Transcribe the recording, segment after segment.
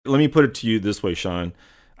Let me put it to you this way, Sean.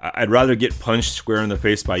 I'd rather get punched square in the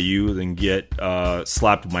face by you than get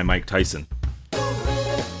slapped by Mike Tyson.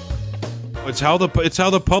 It's how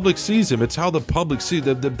the public sees him. It's how the public sees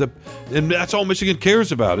and that's all Michigan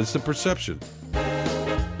cares about. It's the perception.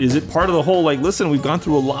 Is it part of the whole, listen, we've gone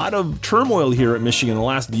through a lot of turmoil here at Michigan the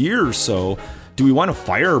last year or so. Do we want to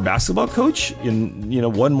fire our basketball coach in,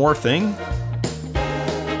 one more thing?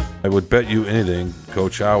 I would bet you anything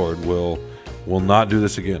Coach Howard will not do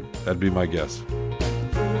this again. That'd be my guess.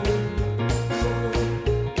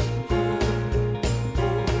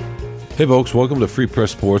 Hey folks, welcome to Free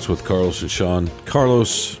Press Sports with Carlos and Sean.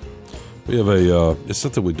 Carlos, we have it's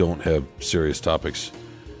not that we don't have serious topics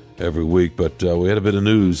every week, but we had a bit of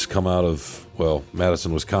news come out of,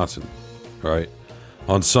 Madison, Wisconsin, right?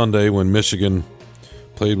 On Sunday when Michigan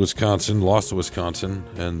played Wisconsin, lost to Wisconsin,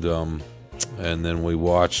 and then we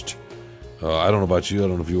watched, I don't know about you, I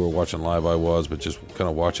don't know if you were watching live, I was, but just kind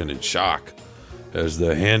of watching in shock as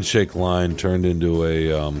the handshake line turned into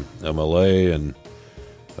a melee and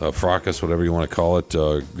fracas, whatever you want to call it.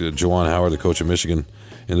 Juwan Howard, the coach of Michigan,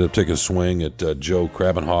 ended up taking a swing at Joe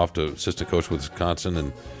Krabenhoff, the assistant coach with Wisconsin,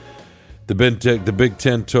 and the Big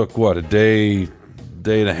Ten took, a day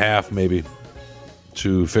and a half maybe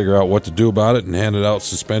to figure out what to do about it and handed out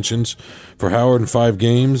suspensions for Howard in 5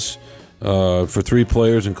 games for 3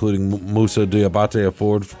 players, including Musa Diabate, a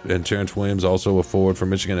forward, and Terrence Williams, also a forward for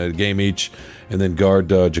Michigan, at a game each, and then guard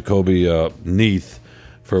Jacoby Neath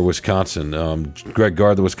for Wisconsin. Greg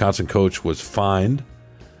Gard, the Wisconsin coach, was fined,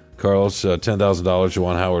 Carlos, $10,000.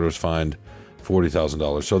 Juwan Howard was fined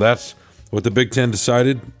 $40,000. So that's what the Big Ten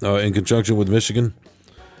decided in conjunction with Michigan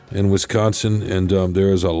and Wisconsin. And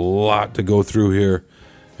there is a lot to go through here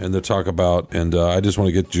and to talk about. And I just want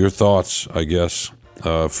to get your thoughts, I guess,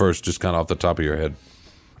 first, just kind of off the top of your head.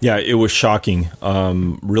 Yeah, it was shocking,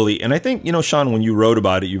 really. And I think, Sean, when you wrote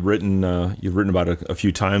about it, you've written about it a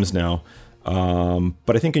few times now.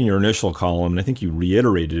 But I think in your initial column, and I think you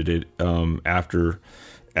reiterated it after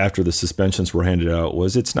the suspensions were handed out,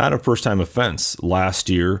 was it's not a first-time offense. Last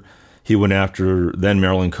year, he went after then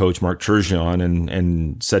Maryland coach Mark Turgeon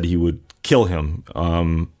and said he would kill him,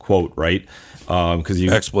 quote, right? Because he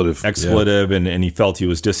expletive, yeah. and he felt he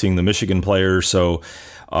was dissing the Michigan players. So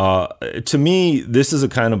to me, this is a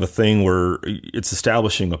kind of a thing where it's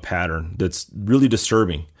establishing a pattern that's really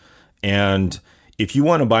disturbing. And if you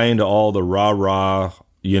want to buy into all the rah-rah,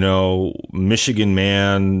 Michigan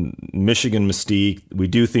man, Michigan mystique, we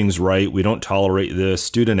do things right, we don't tolerate this,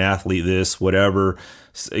 student athlete this, whatever,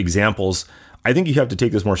 examples, I think you have to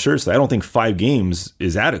take this more seriously. I don't think 5 games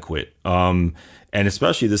is adequate. And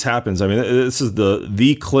especially this happens, this is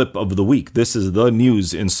the clip of the week. This is the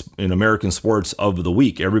news in American sports of the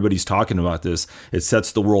week. Everybody's talking about this. It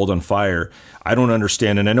sets the world on fire. I don't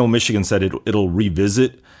understand, and I know Michigan said it'll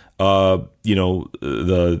revisit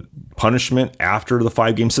the punishment after the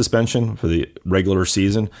 5-game suspension for the regular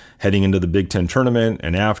season, heading into the Big Ten tournament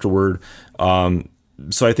and afterward.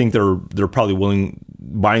 So I think they're probably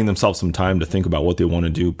buying themselves some time to think about what they want to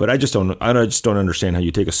do. But I just don't understand how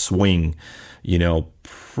you take a swing,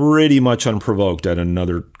 pretty much unprovoked at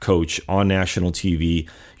another coach on national TV.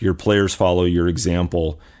 Your players follow your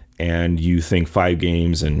example, and you think 5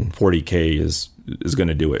 games and $40K is going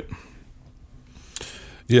to do it.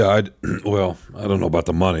 Yeah, I don't know about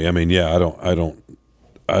the money. I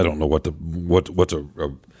don't know what's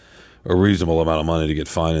a reasonable amount of money to get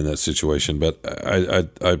fined in that situation. But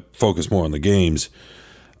I focus more on the games.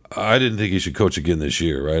 I didn't think he should coach again this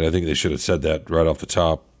year, right? I think they should have said that right off the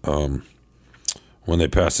top when they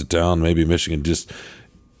passed it down. Maybe Michigan just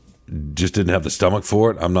didn't have the stomach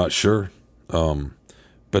for it. I'm not sure.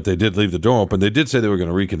 But they did leave the door open. They did say they were going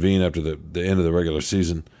to reconvene after the end of the regular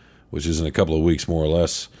season, which is in a couple of weeks, more or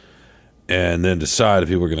less, and then decide if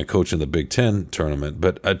he were going to coach in the Big Ten tournament.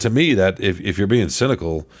 But to me, that if you're being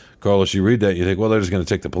cynical, Carlos, you read that, you think, well, they're just going to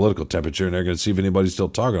take the political temperature and they're going to see if anybody's still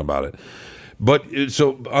talking about it. But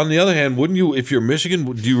so on the other hand, wouldn't you, if you're Michigan,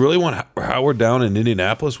 do you really want Howard down in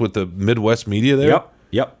Indianapolis with the Midwest media there?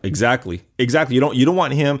 Yep, exactly. You don't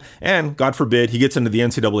want him, and God forbid he gets into the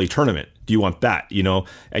NCAA tournament. Do you want that? And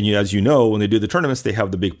as you know, when they do the tournaments, they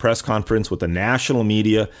have the big press conference with the national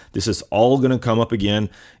media. This is all going to come up again.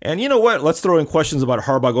 And you know what? Let's throw in questions about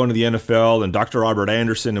Harbaugh going to the NFL and Dr. Robert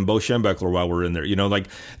Anderson and Bo Schembechler while we're in there.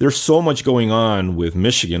 There's so much going on with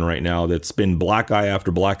Michigan right now that's been black eye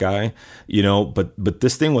after black eye. But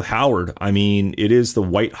this thing with Howard, it is the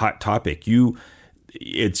white hot topic. You're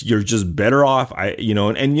just better off.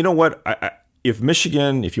 And you know what? If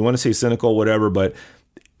Michigan, if you want to say cynical, whatever, but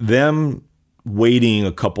them waiting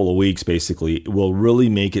a couple of weeks basically will really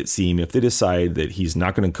make it seem, if they decide that he's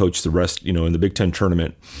not going to coach the rest, in the Big Ten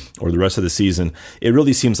tournament or the rest of the season, it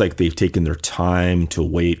really seems like they've taken their time to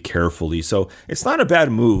wait carefully. So it's not a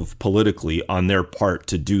bad move politically on their part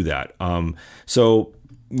to do that.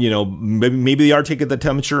 Maybe they are taking the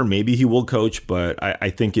temperature. Maybe he will coach, but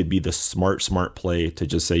I think it'd be the smart play to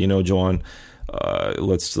just say, Juwan,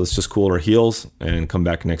 let's just cool our heels and come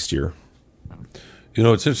back next year.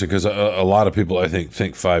 It's interesting because a lot of people, I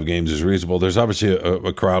think 5 games is reasonable. There's obviously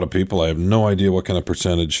a crowd of people. I have no idea what kind of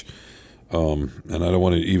percentage, and I don't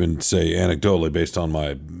want to even say anecdotally based on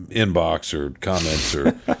my inbox or comments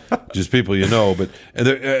or just people but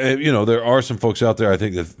there are some folks out there I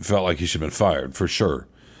think that felt like he should have been fired for sure.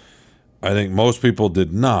 I think most people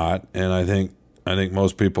did not, and I think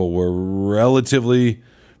most people were relatively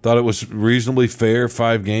thought it was reasonably fair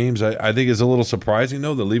 5 games. I think it's a little surprising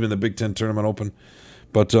though that leaving the Big Ten tournament open.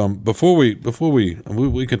 But before we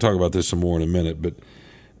can talk about this some more in a minute, but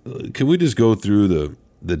can we just go through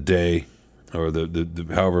the day or the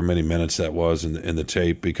however many minutes that was in the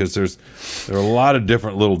tape, because there are a lot of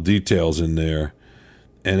different little details in there,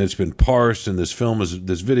 and it's been parsed, and this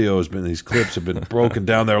video has been, these clips have been broken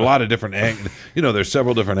down. There are a lot of different there's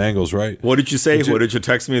several different angles, right? What did you say? What did you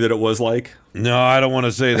text me that it was like? No, I don't want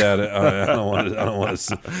to say that. I don't want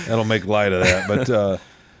to. I don't make light of that,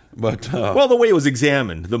 but well, the way it was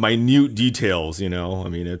examined, the minute details,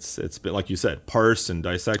 it's been, like you said, parsed and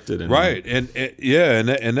dissected, and right, and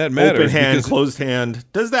that matters. Open hand, closed hand.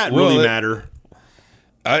 Does that really matter?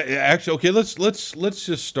 Okay. Let's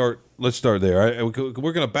just start. Let's start there. We're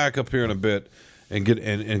going to back up here in a bit and get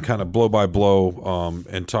and kind of blow by blow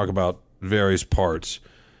and talk about various parts.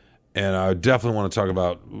 And I definitely want to talk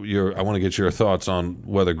about I want to get your thoughts on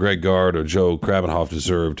whether Greg Gard or Joe Krabenhoff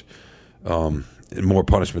deserved more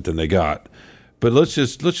punishment than they got. But let's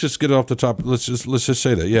just get it off the top. Let's just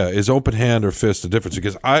say that. Yeah, is open hand or fist the difference?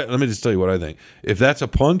 Because let me just tell you what I think. If that's a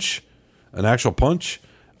punch, an actual punch,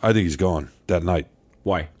 I think he's gone that night.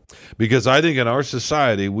 Why? Because I think in our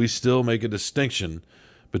society we still make a distinction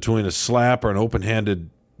between a slap or an open-handed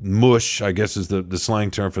mush, I guess is the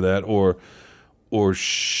slang term for that, or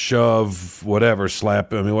shove, whatever,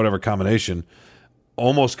 slap, whatever combination,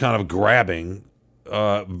 almost kind of grabbing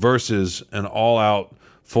versus an all-out,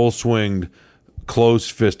 full-swinged,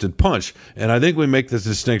 closed-fisted punch. And I think we make this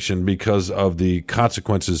distinction because of the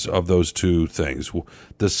consequences of those two things.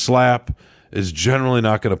 The slap is generally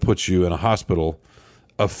not going to put you in a hospital.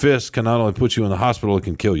 A fist can not only put you in the hospital, it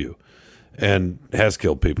can kill you, and has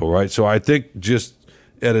killed people, right? So I think just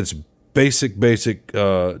at its basic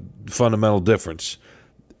fundamental difference,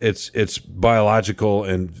 it's biological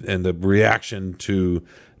and the reaction to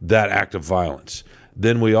that act of violence.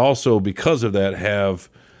 Then we also, because of that, have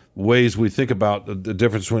ways we think about the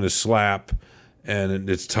difference between a slap, and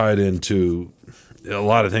it's tied into a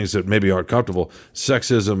lot of things that maybe aren't comfortable,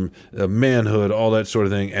 sexism, manhood, all that sort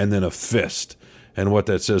of thing, and then a fist and what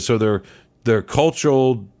that says. So there are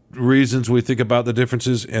cultural reasons we think about the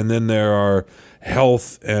differences, and then there are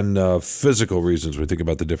health and physical reasons we think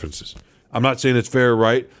about the differences. I'm not saying it's fair or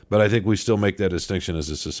right, but I think we still make that distinction as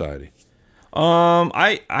a society.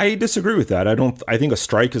 I disagree with that. I think a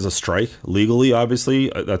strike is a strike legally.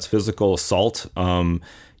 Obviously, that's physical assault.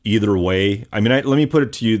 Either way, let me put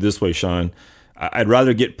it to you this way, Sean. I'd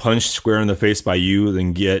rather get punched square in the face by you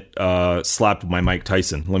than get slapped by Mike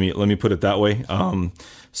Tyson. Let me put it that way.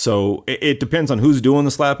 So it depends on who's doing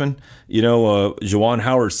the slapping. Juwan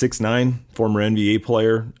Howard, 6'9", former NBA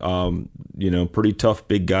player. Pretty tough,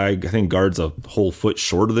 big guy. I think Gard's a whole foot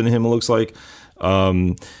shorter than him, it looks like.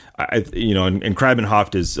 And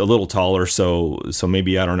Krabenhoff is a little taller, so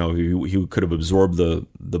maybe, I don't know, he could have absorbed the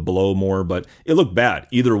blow more, but it looked bad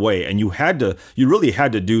either way. And you really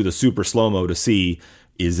had to do the super slow-mo to see,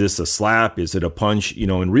 is this a slap? Is it a punch?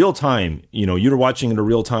 In real time, you're watching it in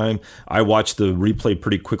real time. I watched the replay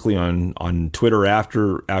pretty quickly on Twitter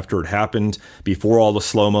after it happened, before all the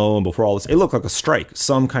slow-mo and before all this. It looked like a strike,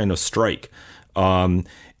 some kind of strike. And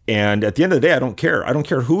at the end of the day, I don't care. I don't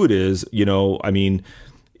care who it is.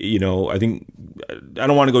 I think I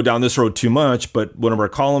don't want to go down this road too much, but one of our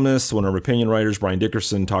columnists, one of our opinion writers, Brian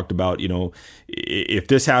Dickerson, talked about, if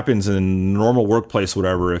this happens in a normal workplace,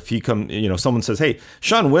 whatever, if someone says, hey,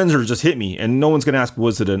 Sean Windsor just hit me, and no one's going to ask,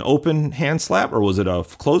 was it an open hand slap or was it a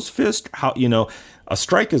closed fist? How, a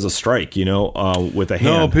strike is a strike, with a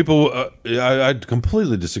hand. No, people, I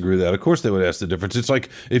completely disagree with that. Of course they would ask the difference. It's like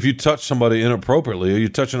if you touch somebody inappropriately, are you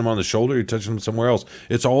touching them on the shoulder, you're touching them somewhere else.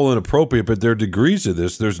 It's all inappropriate, but there are degrees of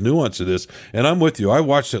this. There's nuance to this. And I'm with you. I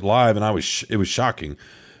watched it live, and it was shocking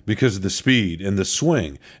because of the speed and the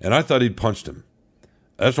swing. And I thought he'd punched him.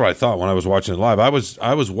 That's what I thought when I was watching it live. I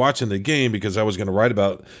was watching the game because I was going to write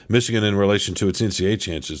about Michigan in relation to its NCAA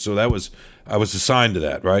chances. So I was assigned to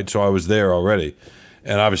that, right? So I was there already,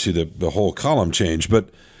 and obviously the whole column changed.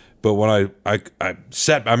 But when I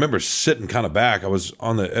remember sitting kind of back. I was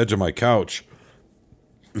on the edge of my couch.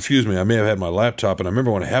 Excuse me. I may have had my laptop, and I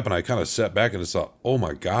remember when it happened, I kind of sat back and just thought, "Oh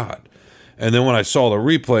my God!" And then when I saw the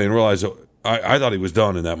replay and realized I thought he was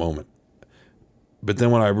done in that moment. But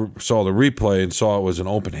then when I saw the replay and saw it was an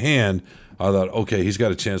open hand, I thought, okay, he's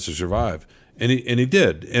got a chance to survive, and he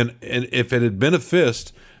did. And if it had been a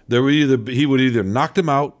fist, he would either knocked him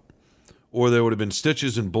out, or there would have been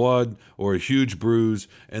stitches and blood, or a huge bruise.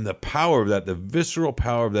 And the power of that, the visceral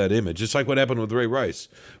power of that image, just like what happened with Ray Rice.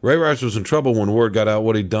 Ray Rice was in trouble when word got out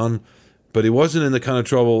what he'd done, but he wasn't in the kind of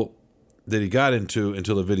trouble that he got into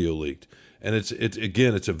until the video leaked. And it's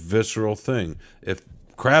a visceral thing. If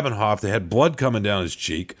Krabbenhoft, they had blood coming down his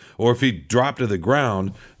cheek, or if he dropped to the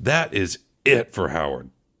ground, that is it for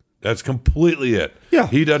Howard. That's completely it. Yeah.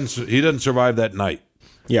 He doesn't survive that night.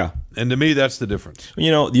 Yeah. And to me, that's the difference.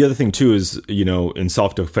 The other thing too is, in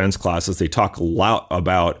self-defense classes, they talk a lot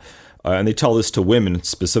about, and they tell this to women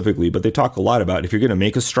specifically, but they talk a lot about if you're going to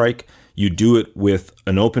make a strike, you do it with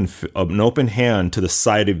an open hand to the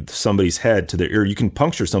side of somebody's head, to their ear. You can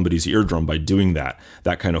puncture somebody's eardrum by doing that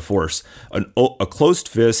kind of force. A closed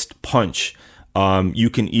fist punch, you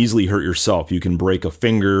can easily hurt yourself. You can break a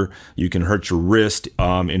finger. You can hurt your wrist.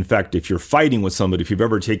 In fact, if you're fighting with somebody, if you've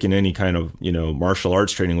ever taken any kind of martial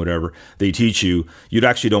arts training, whatever, they teach you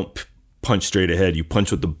actually don't punch straight ahead. You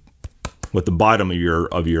punch with the bottom of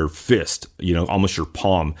your fist, almost your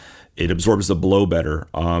palm. It absorbs the blow better,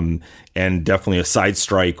 and definitely a side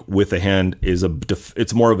strike with a hand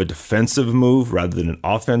it's more of a defensive move rather than an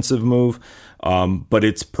offensive move, but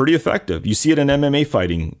it's pretty effective. You see it in MMA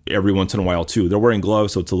fighting every once in a while too. They're wearing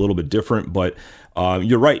gloves, so it's a little bit different, but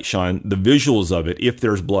you're right, Sean. The visuals of it, if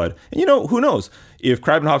there's blood, and who knows if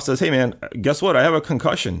Krabbenhoft says, "Hey man, guess what? I have a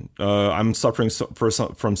concussion. I'm suffering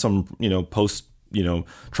from some post."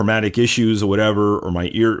 Traumatic issues or whatever, or my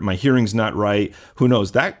hearing's not right. Who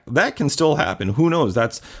knows? That can still happen. Who knows?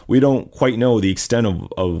 We don't quite know the extent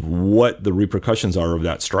of what the repercussions are of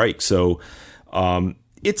that strike. So, I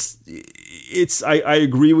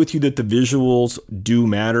agree with you that the visuals do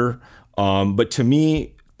matter. But to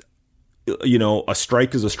me, a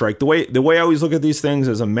strike is a strike. The way I always look at these things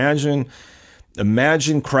is imagine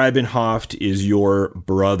Krabbenhoft is your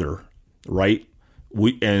brother, right?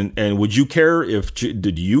 And would you care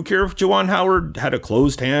did you care if Juwan Howard had a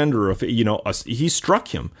closed hand, or if he struck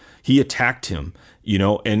him, he attacked him,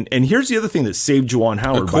 and here's the other thing that saved Juwan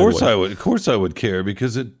Howard. Of course I would care,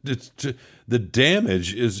 because the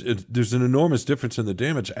damage there's an enormous difference in the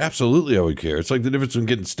damage. Absolutely, I would care. It's like the difference between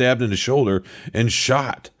getting stabbed in the shoulder and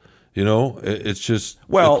shot. It's just,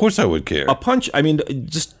 of course I would care. A punch,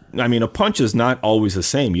 a punch is not always the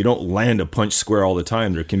same. You don't land a punch square all the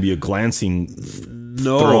time. There can be a glancing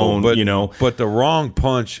thrown, but the wrong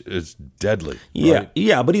punch is deadly. Yeah, right?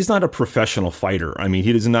 Yeah, but he's not a professional fighter. He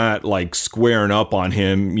is not like squaring up on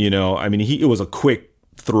him. It was a quick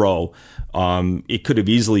throw. It could have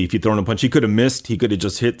easily, if he'd thrown a punch, he could have missed. He could have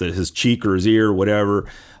just hit his cheek or his ear, or whatever.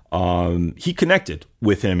 He connected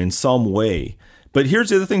with him in some way. But here's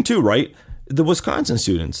the other thing too, right? The Wisconsin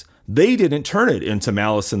students, they didn't turn it into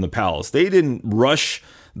Malice in the Palace. They didn't rush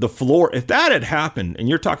the floor. If that had happened, and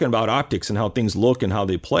you're talking about optics and how things look and how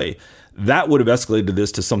they play, that would have escalated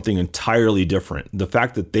this to something entirely different. The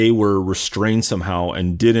fact that they were restrained somehow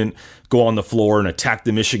and didn't go on the floor and attack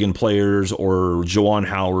the Michigan players or Juwan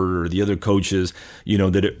Howard or the other coaches,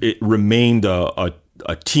 that it remained a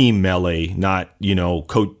team melee, not,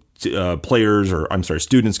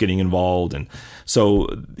 students getting involved. And so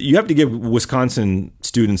you have to give Wisconsin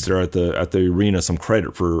students there at the arena some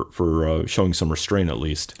credit for showing some restraint, at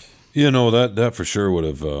least. That for sure would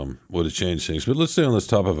have changed things. But let's stay on this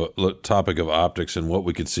topic of optics and what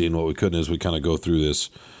we could see and what we couldn't as we kind of go through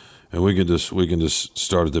this, and we can just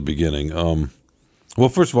start at the beginning. Well,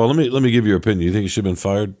 first of all, let me give your opinion. You think he should have been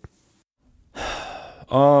fired?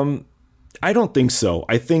 I don't think so.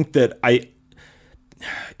 I think that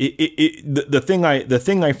the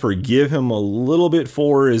thing I forgive him a little bit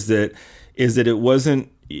for is that it wasn't,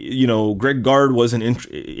 Greg Gard wasn't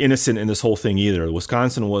innocent in this whole thing either.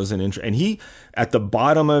 Wisconsin wasn't, and he, at the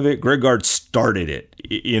bottom of it, Greg Gard started it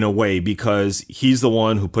in a way, because he's the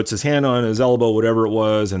one who puts his hand on his elbow, whatever it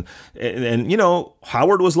was. And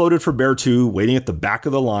Howard was loaded for Bear 2, waiting at the back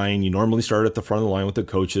of the line. You normally start at the front of the line with the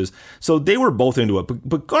coaches. So they were both into it,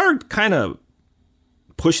 but Gard kind of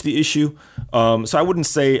push the issue. So I wouldn't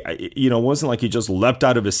say, it wasn't like he just leapt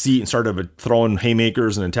out of his seat and started throwing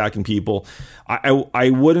haymakers and attacking people.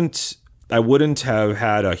 I wouldn't have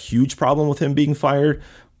had a huge problem with him being fired,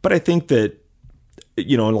 but I think that,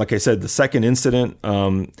 like I said, the second incident,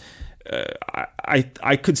 I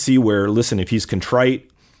could see where, listen, if he's contrite,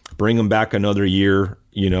 bring him back another year,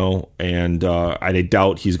 and I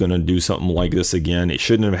doubt he's going to do something like this again. It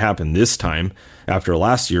shouldn't have happened this time after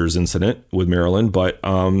last year's incident with Maryland, but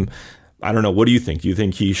I don't know. What do you think? Do you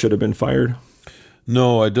think he should have been fired?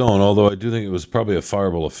 No, I don't, although I do think it was probably a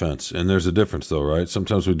fireable offense. And there's a difference, though, right?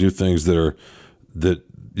 Sometimes we do things that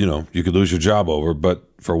you could lose your job over, but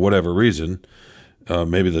for whatever reason,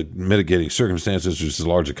 maybe the mitigating circumstances, just the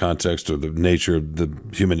larger context, or the nature, the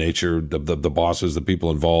human nature, the bosses, the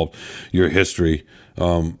people involved, your history. I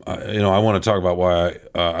want to talk about why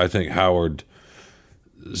I think Howard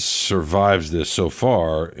survives this so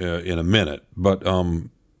far in a minute. But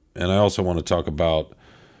and I also want to talk about.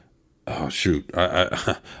 Oh shoot!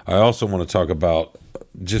 I also want to talk about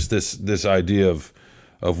just this idea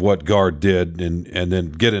of what Gard did, and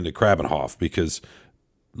then get into Krabbenhoft, because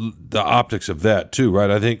the optics of that too, right?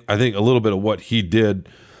 I think a little bit of what he did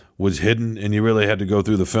was hidden, and you really had to go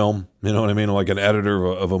through the film. You know what I mean? Like an editor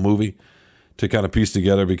of a movie to kind of piece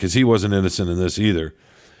together, because he wasn't innocent in this either.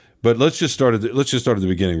 But let's just start at the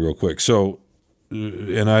beginning real quick. So,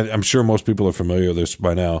 and I'm sure most people are familiar with this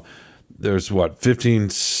by now. There's 15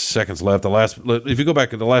 seconds left. If you go back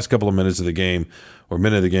to the last couple of minutes of the game, or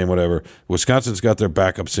minute of the game, whatever, Wisconsin's got their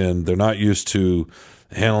backups in. They're not used to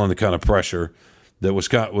handling the kind of pressure that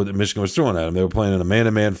Michigan was throwing at them. They were playing in a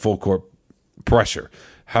man-to-man full court pressure.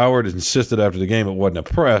 Howard insisted after the game it wasn't a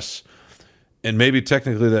press, and maybe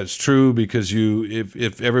technically that's true, because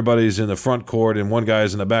if everybody's in the front court and one guy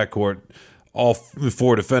is in the back court, all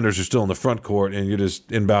four defenders are still in the front court, and you're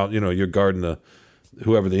just inbound. You're guarding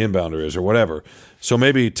whoever the inbounder is or whatever. So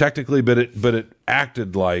maybe technically, but it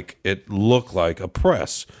acted like, it looked like a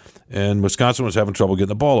press, and Wisconsin was having trouble getting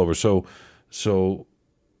the ball over. So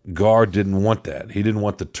Gard didn't want that. He didn't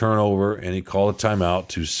want the turnover, and he called a timeout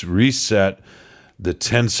to reset the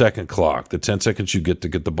 10-second clock, the 10 seconds you get to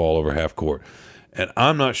get the ball over half court. And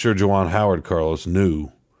I'm not sure Juwan Howard, Carlos,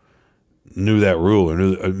 knew that rule,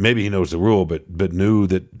 or maybe he knows the rule, but knew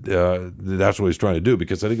that that's what he's trying to do,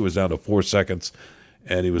 because I think it was down to 4 seconds,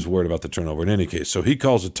 and he was worried about the turnover in any case. So he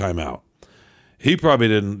calls a timeout.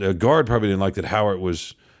 Gard probably didn't like that Howard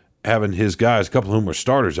was having his guys, a couple of whom were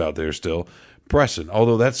starters out there still, pressing,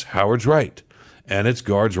 although that's Howard's right. And it's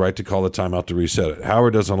Gard's right to call the timeout to reset it.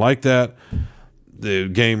 Howard doesn't like that. The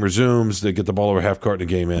game resumes. They get the ball over half court, and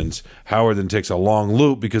the game ends. Howard then takes a long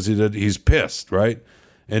loop because he's pissed, right?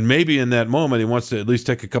 And maybe in that moment he wants to at least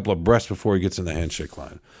take a couple of breaths before he gets in the handshake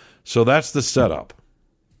line. So that's the setup.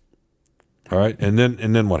 All right, and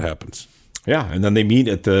then what happens? Yeah, and then they meet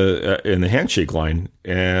at in the handshake line,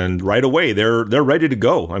 and right away they're ready to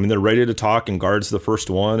go. I mean, they're ready to talk, and Gard's the first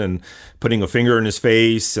one, and putting a finger in his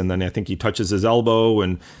face, and then I think he touches his elbow,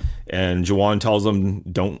 and Juwan tells him,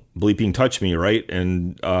 "Don't bleeping touch me," right?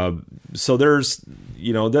 And so there's,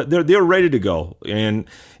 they're ready to go, and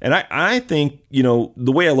I think,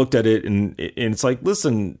 the way I looked at it, and it's like,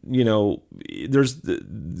 listen,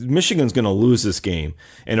 Michigan's going to lose this game,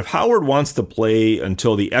 and if Howard wants to play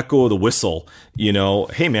until the echo of the whistle,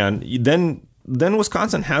 hey man, then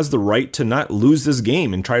Wisconsin has the right to not lose this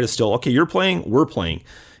game and try to still, okay, you're playing, we're playing.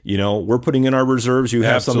 We're putting in our reserves. You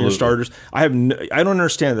have Absolutely. Some of your starters. I don't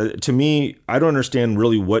understand that. To me, I don't understand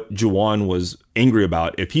really what Juwan was angry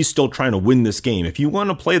about. If he's still trying to win this game, if you want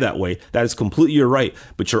to play that way, that is completely your right.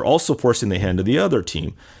 But you're also forcing the hand of the other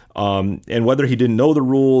team. And whether he didn't know the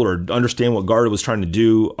rule or understand what Gard was trying to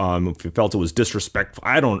do, if he felt it was disrespectful,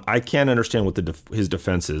 I can't understand what his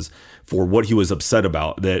defense is for what he was upset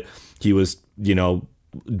about. That he was,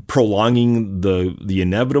 prolonging the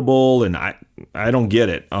inevitable, and I don't get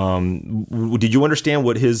it. Did you understand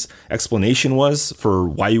what his explanation was for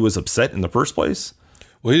why he was upset in the first place?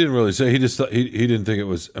 Well, he didn't really say. He just thought, he didn't think it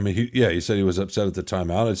was. I mean, he said he was upset at the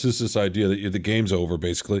timeout. It's just this idea that the game's over.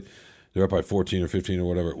 Basically, they're up by 14 or 15 or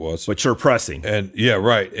whatever it was. But you're pressing, and yeah,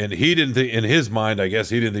 right. And he didn't think, in his mind, I guess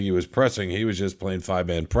he didn't think he was pressing. He was just playing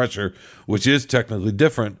 5-man pressure, which is technically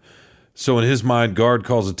different. So in his mind, Gard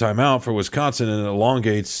calls a timeout for Wisconsin and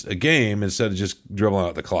elongates a game instead of just dribbling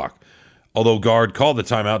out the clock. Although Gard called the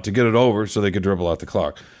timeout to get it over so they could dribble out the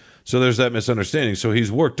clock. So there's that misunderstanding. So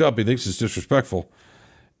he's worked up. He thinks it's disrespectful.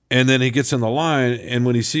 And then he gets in the line, and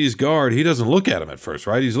when he sees Gard, he doesn't look at him at first,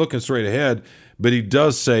 right? He's looking straight ahead, but he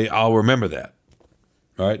does say, "I'll remember that."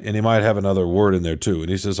 Right? And he might have another word in there too. And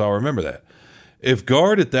he says, "I'll remember that." If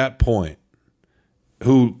Gard at that point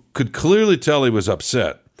who could clearly tell he was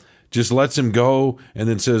upset, just lets him go and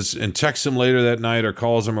then says, and texts him later that night or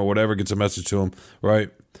calls him or whatever, gets a message to him, right?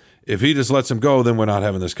 If he just lets him go, then we're not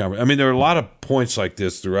having this conversation. I mean, there are a lot of points like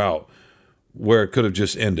this throughout where it could have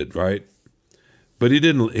just ended, right? But he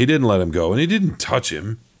didn't let him go, and he didn't touch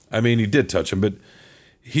him. I mean, he did touch him, but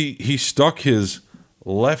he stuck his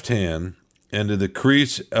left hand into the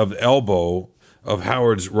crease of the elbow of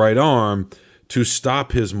Howard's right arm to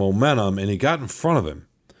stop his momentum, and he got in front of him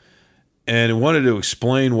and wanted to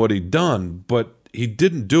explain what he'd done, but he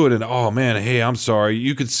didn't do it. And, oh, man, hey, I'm sorry.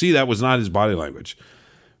 You could see that was not his body language,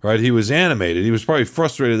 right? He was animated. He was probably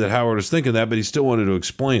frustrated that Howard was thinking that, but he still wanted to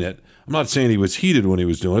explain it. I'm not saying he was heated when he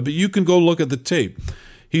was doing it, but you can go look at the tape.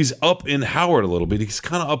 He's up in Howard a little bit. He's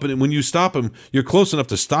kind of up in him. When you stop him, you're close enough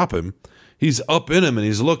to stop him. He's up in him, and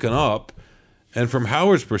he's looking up. And from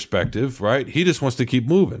Howard's perspective, right, he just wants to keep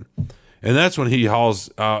moving. And that's when he yells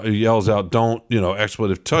out, don't,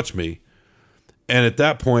 expletive, touch me. And at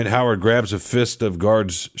that point, Howard grabs a fist of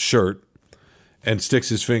Guard's shirt and sticks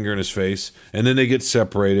his finger in his face. And then they get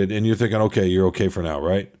separated, and you're thinking, okay, you're okay for now,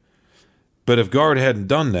 right? But if Guard hadn't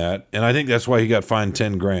done that, and I think that's why he got fined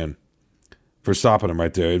 $10,000 for stopping him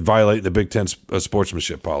right there, it violated the Big Ten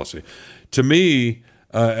sportsmanship policy. To me,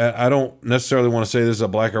 I don't necessarily want to say this is a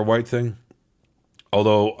black or white thing,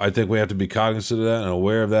 although I think we have to be cognizant of that and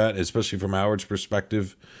aware of that, especially from Howard's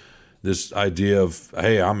perspective. This idea of,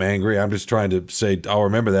 hey, I'm angry, I'm just trying to say, I'll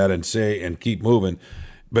remember that and say and keep moving.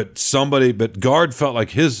 But Guard felt like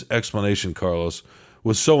his explanation, Carlos,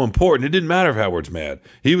 was so important. It didn't matter if Howard's mad.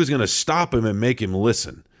 He was going to stop him and make him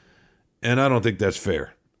listen. And I don't think that's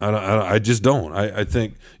fair. I just don't. I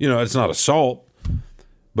think, it's not assault,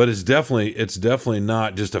 but it's definitely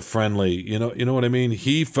not just a friendly, you know what I mean?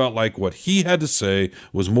 He felt like what he had to say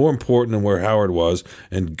was more important than where Howard was,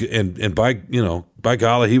 and by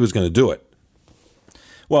golly, he was going to do it.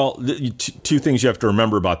 Well, two things you have to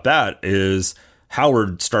remember about that is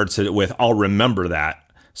Howard starts it with, I'll remember that.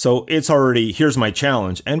 So it's already, here's my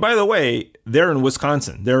challenge. And by the way, they're in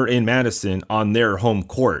Wisconsin. They're in Madison on their home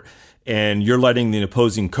court. And you're letting the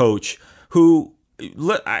opposing coach who,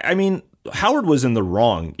 Howard was in the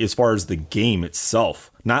wrong as far as the game itself,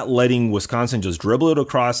 not letting Wisconsin just dribble it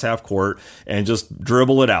across half court and just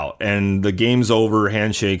dribble it out. And the game's over,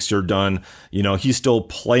 handshakes, you're done. He's still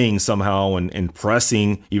playing somehow and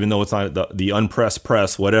pressing, even though it's not the unpressed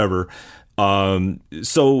press, whatever.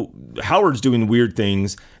 So Howard's doing weird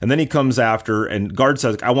things, and then he comes after, and Guard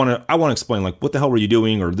says, I want to explain, like, what the hell were you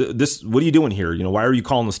doing? Or this, what are you doing here? Why are you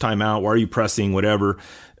calling this timeout? Why are you pressing, whatever,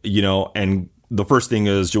 and the first thing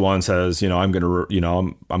is Juwan says, I'm going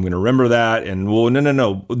to remember that. And well,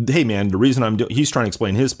 no. Hey man, the reason he's trying to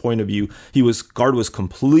explain his point of view. Guard was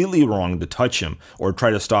completely wrong to touch him or try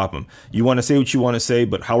to stop him. You want to say what you want to say,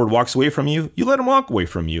 but Howard walks away from you. You let him walk away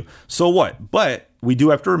from you. So what? But we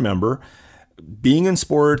do have to remember, being in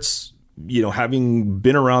sports, having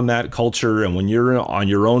been around that culture, and when you're on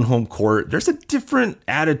your own home court, there's a different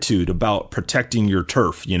attitude about protecting your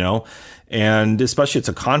turf, and especially it's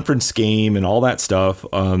a conference game and all that stuff.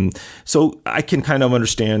 So I can kind of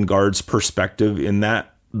understand Guard's perspective in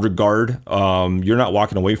that regard. You're not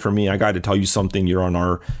walking away from me. I got to tell you something. You're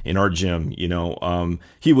in our gym.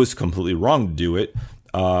 He was completely wrong to do it.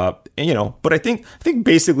 But I think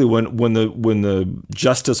basically when the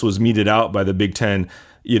justice was meted out by the Big Ten,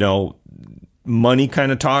 money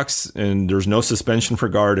kind of talks, and there's no suspension for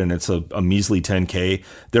Guard, and it's a measly $10,000.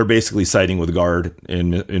 They're basically siding with Guard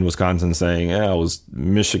in Wisconsin, saying,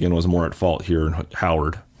 Michigan was more at fault here than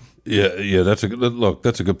Howard. Yeah, that's a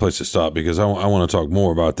good place to stop, because I want to talk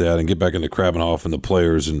more about that and get back into Krabbenhoft and the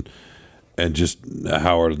players and just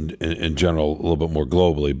Howard in general a little bit more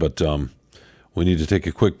globally. But we need to take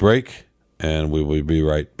a quick break, and we will be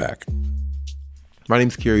right back. My name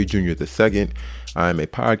is Kerry Jr. II. I'm a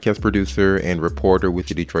podcast producer and reporter with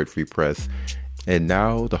the Detroit Free Press, and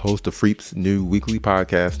now the host of Freep's new weekly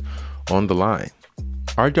podcast, On the Line.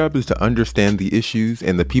 Our job is to understand the issues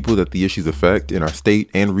and the people that the issues affect in our state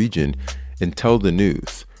and region and tell the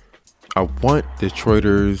news. I want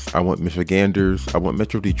Detroiters, I want Michiganders, I want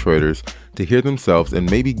Metro Detroiters to hear themselves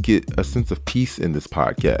and maybe get a sense of peace in this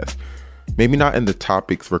podcast. Maybe not in the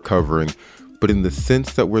topics we're covering, but in the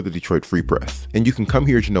sense that we're the Detroit Free Press. And you can come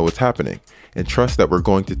here to know what's happening and trust that we're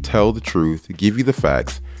going to tell the truth, give you the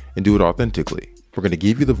facts, and do it authentically. We're going to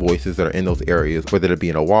give you the voices that are in those areas, whether it be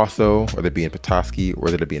in Owasso, or it be in Petoskey, or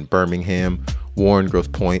whether it be in Birmingham, Warren, Grosse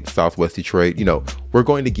Pointe, Southwest Detroit. We're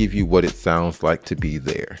going to give you what it sounds like to be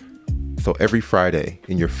there. So every Friday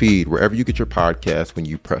in your feed, wherever you get your podcast, when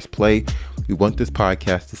you press play, we want this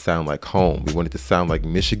podcast to sound like home. We want it to sound like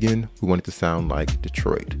Michigan. We want it to sound like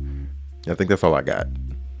Detroit. I think that's all I got.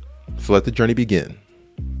 So let the journey begin.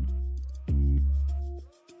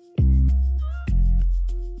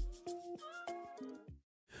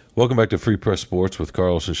 Welcome back to Free Press Sports with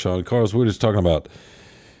Carlos and Sean. Carlos, we're just talking about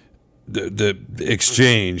the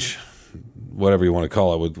exchange, whatever you want to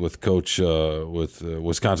call it, with Wisconsin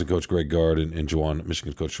coach Greg Gard and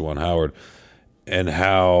Michigan coach Juwan Howard, and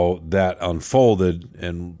how that unfolded,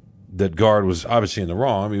 and that Gard was obviously in the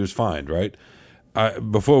wrong. I mean, he was fined, right?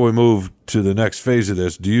 Before we move to the next phase of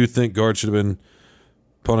this, do you think Gard should have been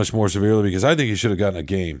punished more severely? Because I think he should have gotten a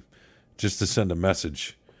game just to send a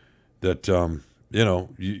message that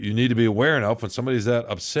you need to be aware enough when somebody's that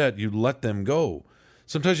upset, you let them go.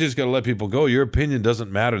 Sometimes you just got to let people go. Your opinion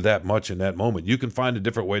doesn't matter that much in that moment. You can find a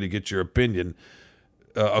different way to get your opinion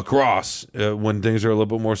across when things are a little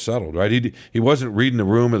bit more settled, right? He wasn't reading the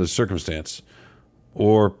room or the circumstance,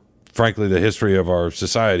 or frankly the history of our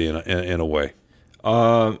society in a way.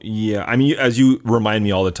 Yeah, I mean, as you remind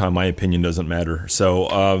me all the time, my opinion doesn't matter.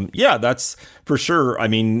 So yeah, that's for sure. I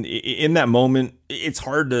mean, in that moment, it's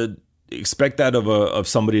hard to expect that of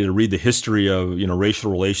somebody to read the history of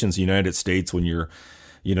racial relations in the United States when you're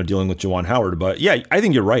dealing with Juwan Howard. But yeah, I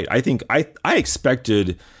think you're right. I think I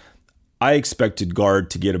expected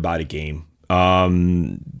Gard to get about a game,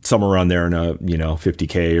 somewhere around there in a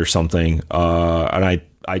 $50K or something. And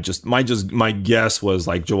my guess was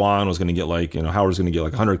like Juwan was going to get Howard's going to get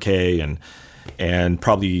like $100K and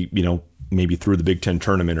probably maybe through the Big Ten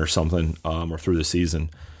tournament or something, or through the season.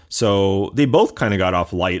 So they both kind of got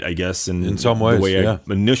off light, I guess, in some ways,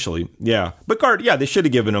 initially. Yeah. But Gard, yeah, they should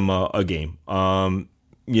have given him a game.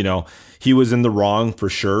 He was in the wrong for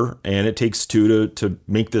sure, and it takes two to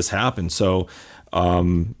make this happen. So,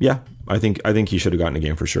 yeah, I think he should have gotten a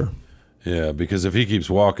game for sure. Yeah, because if he keeps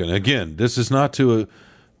walking, again, this is not to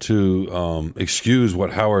excuse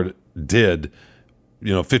what Howard did,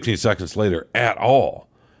 15 seconds later at all.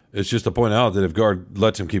 It's just to point out that if Gard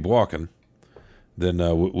lets him keep walking, then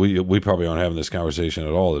we probably aren't having this conversation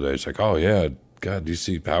at all today. It's like, oh yeah, God, you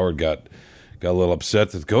see, Howard got a little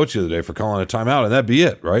upset with the coach the other day for calling a timeout, and that'd be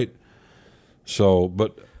it, right? So,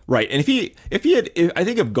 but right, and I think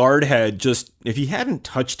if Gard if he hadn't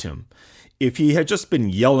touched him, if he had just been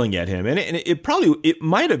yelling at him, and it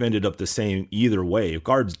might have ended up the same either way. If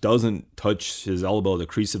Gard doesn't touch his elbow, the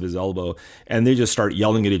crease of his elbow, and they just start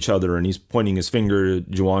yelling at each other, and he's pointing his finger at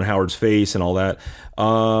Juwan Howard's face and all that,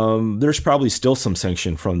 there's probably still some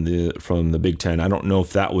sanction from the Big Ten. I don't know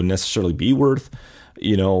if that would necessarily be worth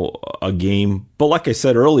a game. But like I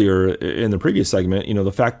said earlier in the previous segment,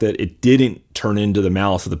 the fact that it didn't turn into the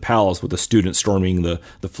malice of the palace with the student storming the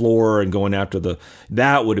floor and going after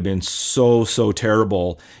that would have been so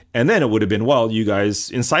terrible. And then it would have been, well, you guys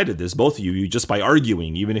incited this, both of you just by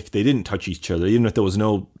arguing, even if they didn't touch each other, even if there was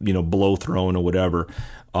no, blow thrown or whatever.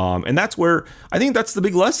 And that's where I think that's the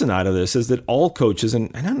big lesson out of this, is that all coaches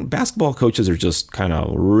and basketball coaches are just kind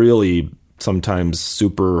of really sometimes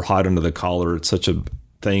super hot under the collar. It's such a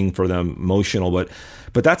thing for them, emotional, but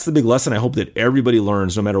that's the big lesson I hope that everybody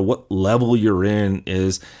learns, no matter what level you're in,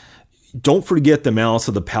 is don't forget the malice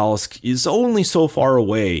of the palace is only so far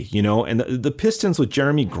away, and the Pistons with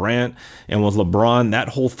Jeremy Grant and with LeBron, that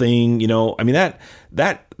whole thing, I mean, that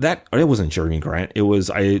it wasn't Jeremy Grant, it was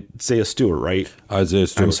Isaiah Stewart, right? Isaiah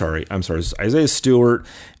Stewart. I'm sorry, Isaiah Stewart.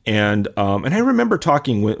 And I remember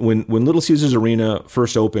talking when Little Caesars Arena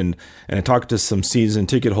first opened, and I talked to some season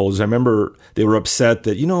ticket holders. I remember they were upset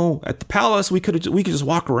that at the Palace we could just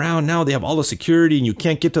walk around. Now they have all the security and you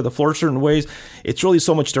can't get to the floor certain ways. It's really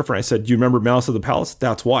so much different. I said, do you remember Malice of the Palace?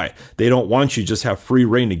 That's why they don't want you to just have free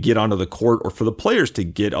reign to get onto the court, or for the players to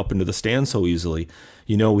get up into the stands so easily.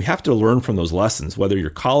 We have to learn from those lessons, whether you're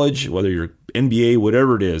college, whether you're NBA,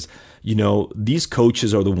 whatever it is. These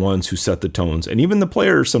coaches are the ones who set the tones, and even the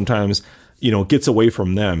players sometimes, gets away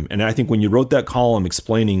from them. And I think when you wrote that column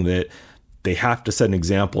explaining that they have to set an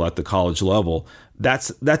example at the college level,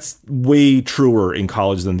 that's way truer in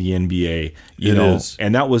college than the NBA, It is.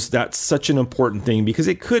 And that's such an important thing, because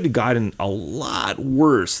it could have gotten a lot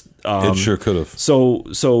worse. It sure could have. So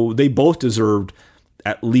they both deserved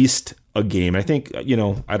at least a game. I think,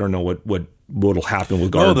 I don't know what'll happen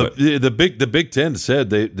with Gard. No, the Big Ten said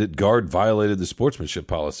that Gard violated the sportsmanship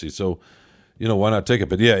policy. So, why not take it?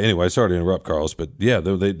 But yeah, anyway, sorry to interrupt, Carlos, but yeah,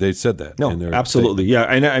 they said that. No, absolutely. Yeah,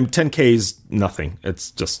 and 10K is nothing.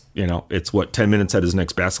 It's just, it's 10 minutes at his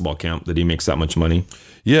next basketball camp that he makes that much money.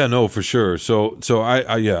 Yeah, no, for sure. So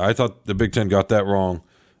I thought the Big Ten got that wrong.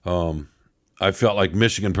 I felt like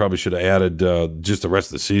Michigan probably should have added just the rest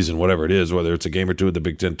of the season, whatever it is, whether it's a game or two at the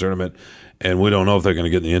Big Ten tournament. And we don't know if they're going to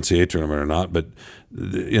get in the NCAA tournament or not, but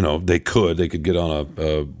they could get on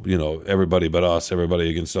a everybody but us, everybody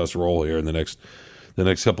against us roll here in the next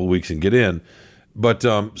couple of weeks and get in. But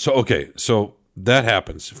so that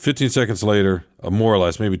happens. 15 seconds later, more or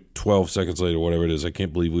less, maybe 12 seconds later, whatever it is. I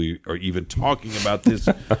can't believe we are even talking about this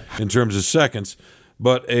in terms of seconds.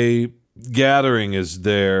 But a gathering is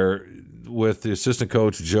there with the assistant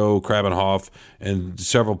coach, Joe Krabenhoff, and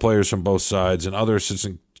several players from both sides and other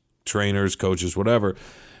assistant trainers, coaches, whatever.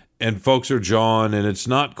 And folks are jawing, and it's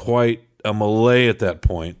not quite a melee at that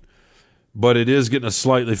point, but it is getting a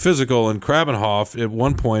slightly physical. And Krabenhoff, at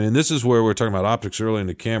one point, and this is where we're talking about optics early in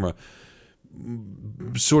the camera,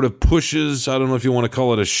 sort of pushes, I don't know if you want to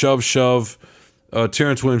call it a shove,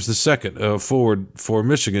 Terrence Williams II forward for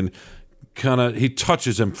Michigan. He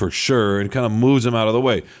touches him for sure and kind of moves him out of the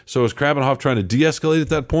way. So is Krabenhoff trying to de-escalate at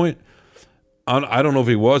that point? I don't know if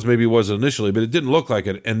he was. Maybe he was initially, but it didn't look like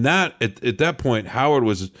it. And that at that point, Howard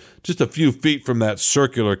was just a few feet from that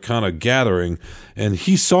circular kind of gathering, and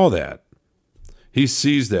he saw that. He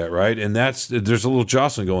sees that, right? And there's a little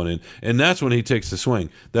jostling going in, and that's when he takes the swing.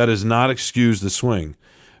 That does not excuse the swing.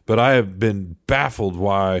 But I have been baffled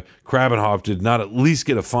why Krabenhoff did not at least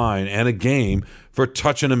get a fine and a game for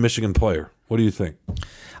touching a Michigan player. What do you think?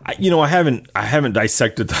 I haven't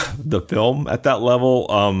dissected the film at that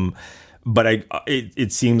level, but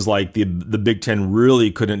it seems like the Big Ten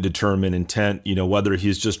really couldn't determine intent. Whether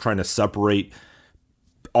he's just trying to separate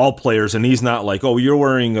all players, and he's not like, oh, you're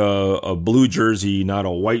wearing a blue jersey, not a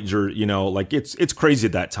white jersey. It's crazy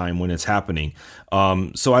at that time when it's happening.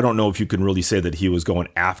 So I don't know if you can really say that he was going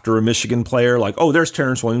after a Michigan player, like, oh, there's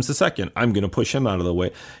Terrence Williams II. I'm going to push him out of the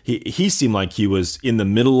way. He seemed like he was in the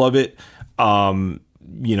middle of it.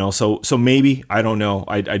 So maybe, I don't know.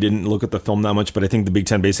 I didn't look at the film that much, but I think the Big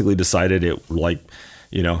Ten basically decided it,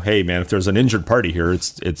 hey man, if there's an injured party here,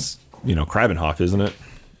 it's Krabenhoff, isn't it?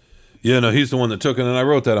 Yeah, no, he's the one that took it, and I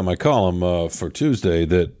wrote that on my column for Tuesday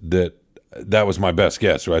that was my best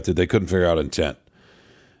guess, right? That they couldn't figure out intent,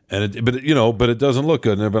 but it doesn't look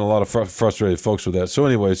good, and there've been a lot of frustrated folks with that. So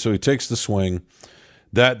anyway, so he takes the swing,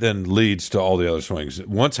 that then leads to all the other swings.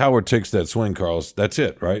 Once Howard takes that swing, Carlos, that's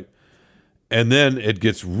it, right? And then it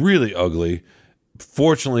gets really ugly.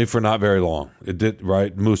 Fortunately, for not very long. It did,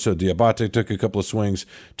 right? Moussa Diabate took a couple of swings.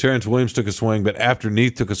 Terrence Williams took a swing, but after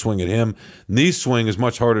Neath took a swing at him, Neath's swing is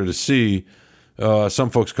much harder to see.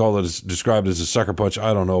 Some folks call it described as a sucker punch.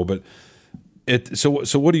 I don't know, but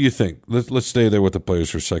So what do you think? Let's stay there with the players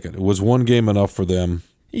for a second. Was one game enough for them?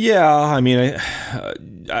 Yeah, I mean,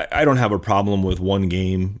 I don't have a problem with one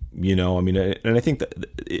game, I mean, and I think that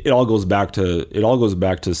it all goes back to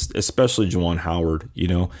especially Juwan Howard.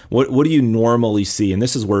 What do you normally see? And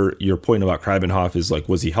this is where your point about Krabenhoff is like,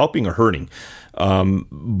 was he helping or hurting?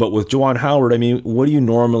 But with Juwan Howard, I mean, what do you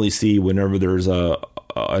normally see whenever there's an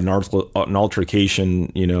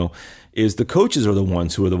altercation? Is the coaches are the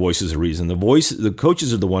ones who are the voices of reason. The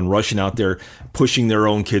coaches are the one rushing out there, pushing their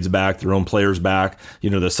own kids back, their own players back.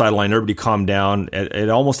 The sideline, everybody calm down. At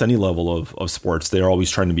almost any level of sports, they're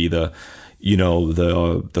always trying to be the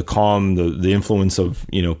calm, the influence of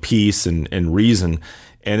peace and reason.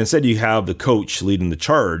 And instead, you have the coach leading the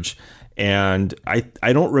charge. And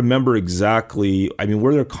I don't remember exactly. I mean,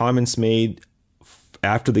 were there comments made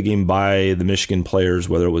after the game by the Michigan players,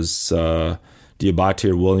 whether it was Diabate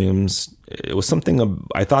or Williams? It was something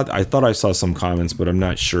I thought I saw some comments, but I'm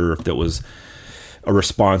not sure if that was a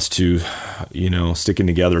response to sticking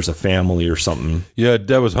together as a family or something. Yeah,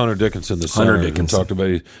 that was Hunter Dickinson, the center. Hunter Dickinson talked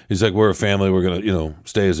about. He's like, we're a family. We're gonna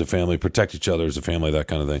stay as a family, protect each other as a family, that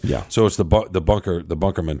kind of thing. Yeah. So it's the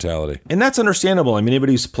bunker mentality, and that's understandable. I mean,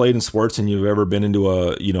 anybody who's played in sports and you've ever been into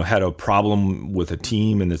had a problem with a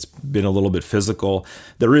team and it's been a little bit physical,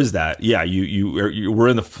 there is that. Yeah, we're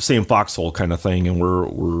in the same foxhole kind of thing, and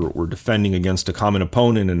we're defending against a common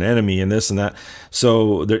opponent, an enemy, and this and that.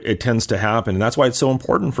 So it tends to happen, and that's why it's so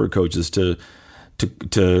important for coaches to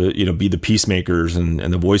be the peacemakers and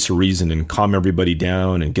the voice of reason and calm everybody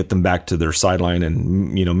down and get them back to their sideline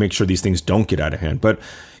and make sure these things don't get out of hand. But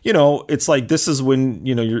it's like, this is when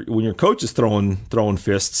your coach is throwing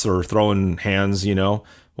fists or throwing hands.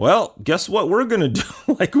 Well, guess what we're gonna do?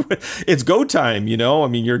 Like, it's go time. I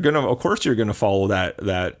mean, you're gonna follow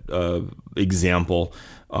that example.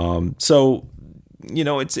 So.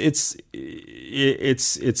 It's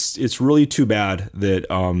really too bad that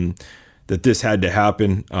that this had to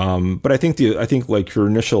happen. But I think like your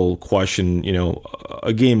initial question,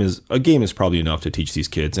 a game is probably enough to teach these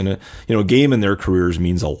kids, and a game in their careers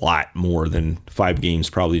means a lot more than 5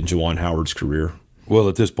 games probably in Juwan Howard's career. Well,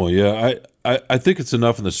 at this point, yeah, I think it's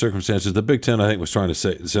enough in the circumstances. The Big Ten, I think, was trying to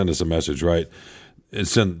send us a message, right?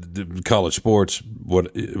 Send the college sports,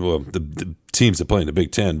 the teams that play in the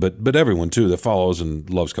Big Ten, but everyone too that follows and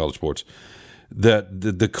loves college sports.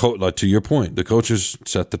 That like to your point, the coaches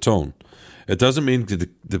set the tone. It doesn't mean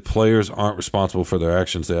the players aren't responsible for their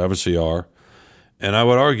actions. They obviously are. And I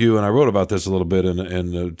would argue, and I wrote about this a little bit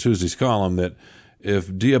in Tuesday's column, that if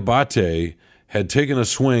Diabate had taken a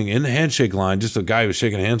swing in the handshake line, just a guy he was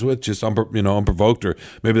shaking hands with, just unprovoked, or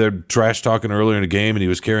maybe they're trash talking earlier in the game and he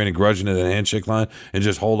was carrying a grudge into that handshake line and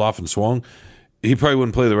just hold off and swung, he probably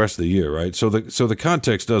wouldn't play the rest of the year, right? So the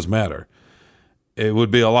context does matter. It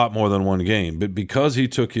would be a lot more than one game, but because he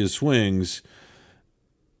took his swings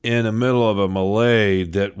in the middle of a melee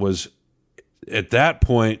that was at that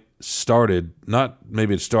point started, not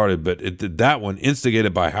maybe it started, but that one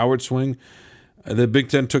instigated by Howard's swing. The Big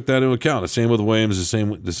Ten took that into account. The same with Williams, the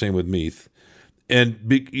same with Meath. And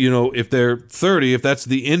if they're 30, if that's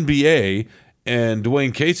the NBA, and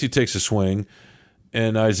Dwayne Casey takes a swing,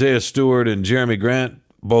 and Isaiah Stewart and Jeremy Grant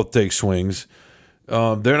both take swings,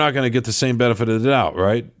 they're not going to get the same benefit of the doubt,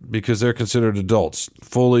 right? Because they're considered adults,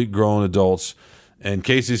 fully grown adults, and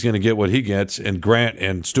Casey's going to get what he gets, and Grant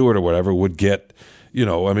and Stewart or whatever would get.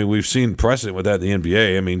 We've seen precedent with that in the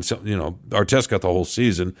NBA. Artest got the whole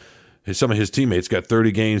season. Some of his teammates got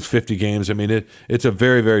 30 games, 50 games. It's a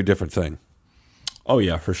very, very different thing. Oh,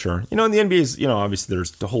 yeah, for sure. In the NBA is, obviously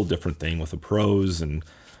there's the whole different thing with the pros and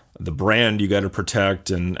the brand you got to protect.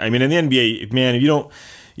 And in the NBA, man, if you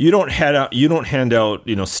don't hand out,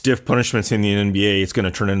 stiff punishments in the NBA, it's going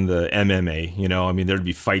to turn into MMA. There'd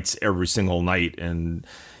be fights every single night and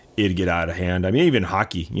it'd get out of hand. Even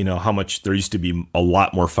hockey, how much there used to be a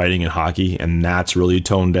lot more fighting in hockey, and that's really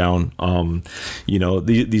toned down.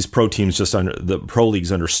 These pro teams the pro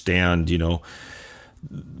leagues understand,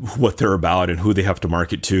 what they're about and who they have to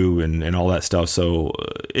market to and all that stuff. So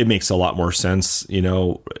it makes a lot more sense,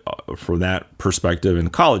 from that perspective.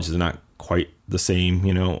 And college is not quite the same,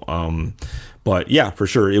 but yeah, for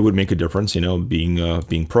sure, it would make a difference,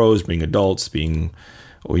 being pros, being adults, being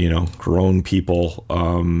grown people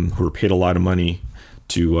who are paid a lot of money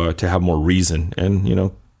to have more reason.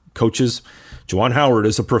 And coaches, Juwan Howard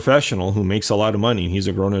is a professional who makes a lot of money. He's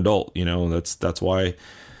a grown adult. That's why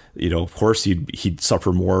of course he'd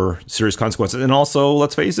suffer more serious consequences. And also,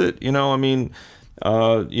 let's face it, Moussa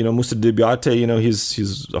Diabate,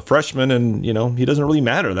 he's a freshman, and he doesn't really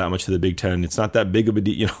matter that much to the Big Ten. It's not that big of a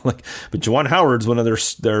deal, but Juwan Howard's one of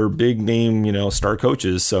their big name star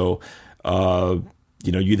coaches. So.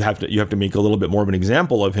 You have to make a little bit more of an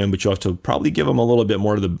example of him, but you have to probably give him a little bit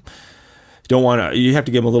more of the. You have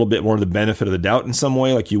to give him a little bit more of the benefit of the doubt in some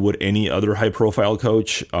way, like you would any other high profile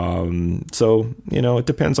coach. So it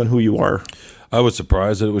depends on who you are. I was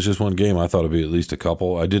surprised that it was just one game. I thought it'd be at least a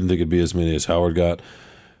couple. I didn't think it'd be as many as Howard got,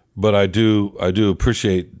 but I do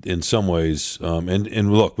appreciate in some ways.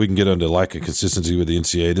 And look, we can get into lack of consistency with the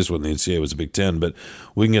NCAA. This wasn't the NCAA; it was the Big Ten, but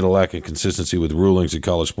we can get a lack of consistency with rulings at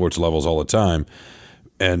college sports levels all the time.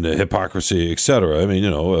 And hypocrisy, et cetera.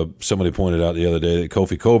 Somebody pointed out the other day that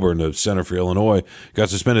Kofi Coburn, the center for Illinois, got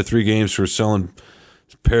suspended 3 games for selling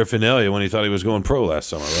paraphernalia when he thought he was going pro last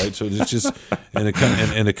summer, right? So it's just in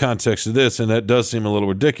the context of this, and that does seem a little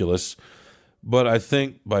ridiculous. But I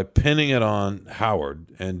think by pinning it on Howard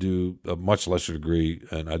and to a much lesser degree,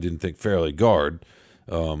 and I didn't think fairly, Guard,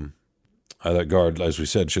 that Guard, as we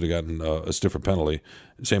said, should have gotten a stiffer penalty.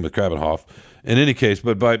 Same with Krabenhoff. In any case,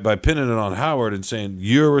 but by pinning it on Howard and saying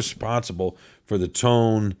you're responsible for the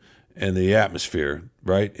tone and the atmosphere,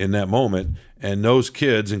 right, in that moment, and those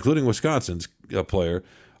kids, including Wisconsin's player,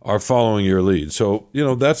 are following your lead. So,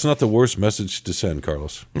 that's not the worst message to send,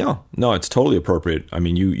 Carlos. No, it's totally appropriate.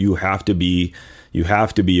 You have to be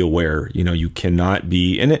aware. You cannot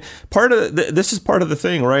be, and this is part of the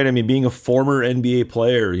thing, right? Being a former NBA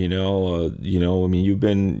player,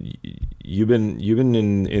 you've been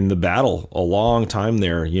in the battle a long time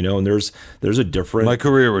there, and there's a different. My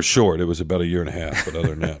career was short; it was about 1.5 years, but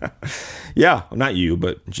other than that, yeah, not you,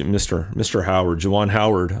 but Mr. Howard, Juwan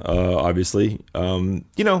Howard, obviously.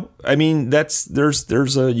 There's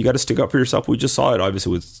you got to stick up for yourself. We just saw it,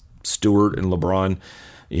 obviously, with Stewart and LeBron.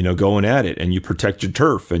 Going at it, and you protect your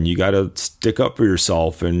turf, and you got to stick up for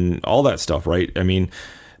yourself and all that stuff, right?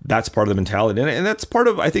 That's part of the mentality. And that's part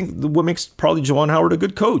of, I think, what makes probably Juwan Howard a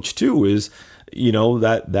good coach too, is,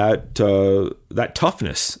 that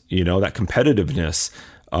toughness, that competitiveness.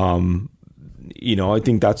 I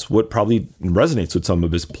think that's what probably resonates with some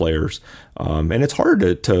of his players. And it's hard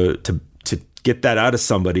to get that out of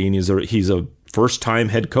somebody. And he's a first time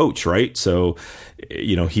head coach, right? So,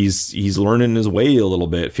 he's learning his way a little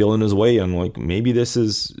bit, feeling his way. I'm like, maybe this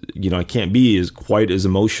is, I can't be as quite as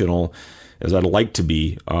emotional as I'd like to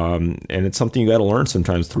be. And it's something you got to learn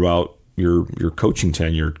sometimes throughout your coaching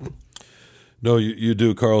tenure. No, you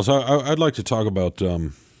do, Carlos. I'd like to talk about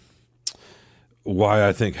why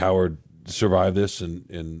I think Howard survived this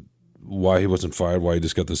and why he wasn't fired, why he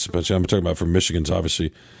just got the suspension. I'm talking about from Michigan's,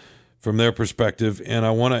 obviously, from their perspective. And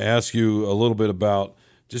I want to ask you a little bit about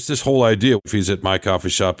just this whole idea. If he's at my coffee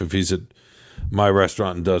shop, if he's at my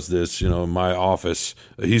restaurant and does this, my office,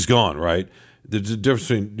 he's gone, right? The difference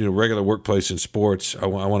between regular workplace and sports, I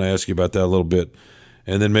want to ask you about that a little bit.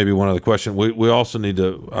 And then maybe one other question. We also need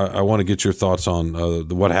to, I want to get your thoughts on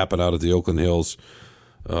what happened out at the Oakland Hills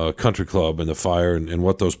Country Club and the fire and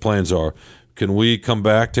what those plans are. Can we come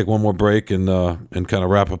back, take one more break, and kind of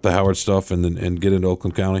wrap up the Howard stuff and get into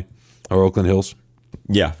Oakland County or Oakland Hills?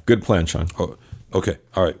 Yeah, good plan, Sean. Oh, okay.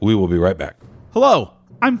 All right. We will be right back. Hello,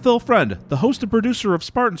 I'm Phil Friend, the host and producer of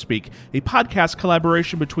Spartan Speak, a podcast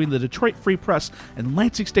collaboration between the Detroit Free Press and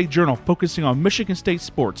Lansing State Journal focusing on Michigan State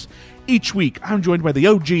sports. Each week, I'm joined by the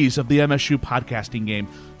OGs of the MSU podcasting game,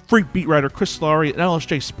 Freak beat writer Chris Laurie and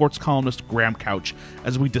LSJ sports columnist Graham Couch,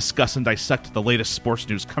 as we discuss and dissect the latest sports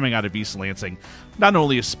news coming out of East Lansing. Not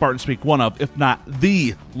only is Spartan Speak one of, if not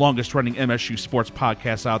the longest-running MSU sports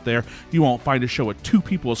podcast out there, you won't find a show with two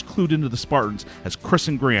people as clued into the Spartans as Chris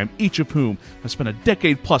and Graham, each of whom have spent a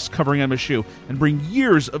decade-plus covering MSU and bring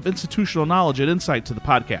years of institutional knowledge and insight to the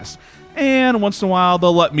podcast. And once in a while,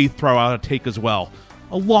 they'll let me throw out a take as well.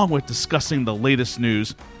 Along with discussing the latest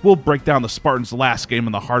news, we'll break down the Spartans' last game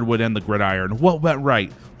on the hardwood and the gridiron. What went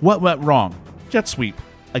right? What went wrong? Jet sweep.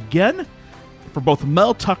 Again? For both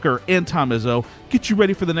Mel Tucker and Tom Izzo, get you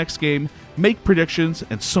ready for the next game, make predictions,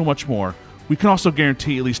 and so much more. We can also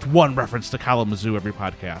guarantee at least one reference to Kalamazoo every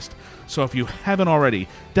podcast. So if you haven't already,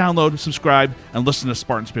 download, subscribe, and listen to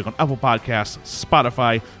Spartan Speak on Apple Podcasts,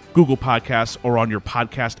 Spotify, Google Podcasts, or on your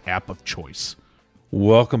podcast app of choice.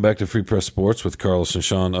 Welcome back to Free Press Sports with Carlos and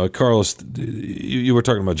Sean. Carlos, you were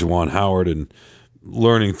talking about Juwan Howard and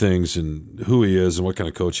learning things and who he is and what kind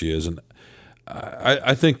of coach he is. And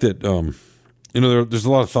I think that, there's a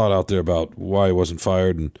lot of thought out there about why he wasn't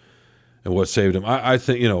fired and what saved him. I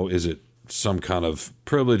think, is it some kind of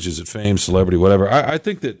privilege? Is it fame, celebrity, whatever? I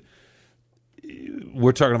think that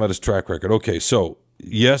we're talking about his track record. Okay, so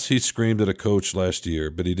yes, he screamed at a coach last year,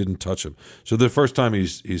 but he didn't touch him. So the first time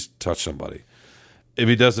he's touched somebody. If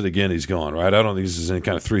he does it again, he's gone, right? I don't think this is any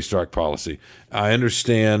kind of three-strike policy. I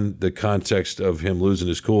understand the context of him losing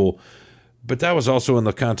his cool, but that was also in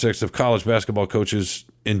the context of college basketball coaches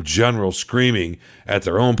in general screaming at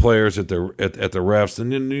their own players, at the refs,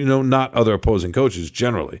 and not other opposing coaches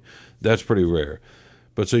generally. That's pretty rare.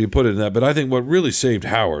 But so you put it in that. But I think what really saved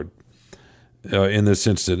Howard in this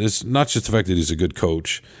instance is not just the fact that he's a good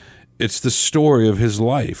coach. It's the story of his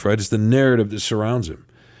life, right? It's the narrative that surrounds him.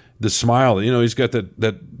 The smile, he's got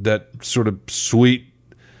that sort of sweet,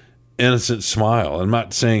 innocent smile. I'm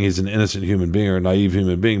not saying he's an innocent human being or a naive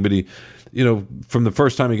human being, but he, from the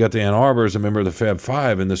first time he got to Ann Arbor as a member of the Fab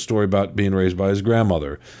Five, and the story about being raised by his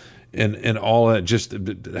grandmother, and all that, just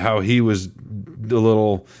how he was a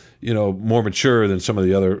little, more mature than some of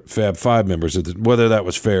the other Fab Five members, whether that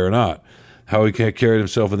was fair or not. How he carried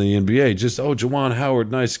himself in the NBA, just Juwan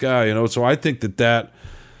Howard, nice guy, So I think that,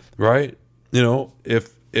 right,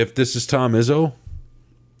 If this is Tom Izzo,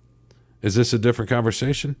 is this a different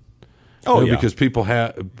conversation? Oh, yeah. Because people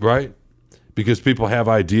have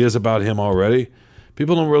ideas about him already.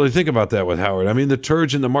 People don't really think about that with Howard. I mean, the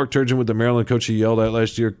Mark Turgeon with the Maryland coach he yelled at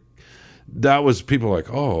last year, that was people like,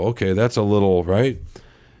 oh, okay, that's a little, right?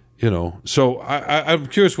 So I'm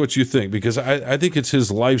curious what you think, because I think it's his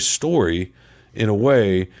life story in a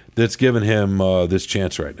way that's given him this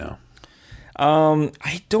chance right now.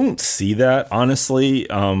 I don't see that, honestly.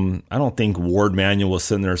 I don't think Ward Manuel was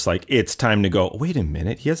sitting there. It's like, it's time to go. Wait a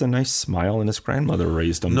minute. He has a nice smile and his grandmother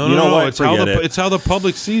raised him. No. It's how the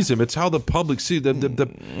public sees him. It's how the public sees no.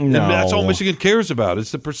 That's all Michigan cares about.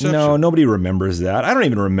 It's the perception. No, nobody remembers that. I don't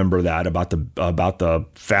even remember that about the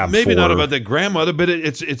Fab Maybe Four. not about the grandmother, but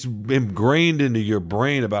it's ingrained into your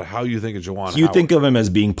brain about how you think of Juwan Howard. You think of him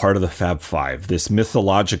as being part of the Fab Five, this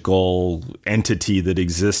mythological entity that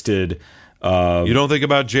existed. You don't think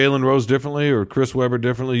about Jalen Rose differently or Chris Webber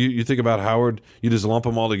differently? You think about Howard, you just lump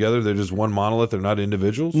them all together. They're just one monolith. They're not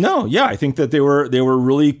individuals? No, yeah. I think that they were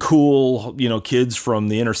really cool, kids from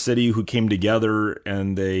the inner city who came together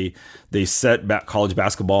and they set back college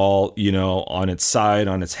basketball, on its side,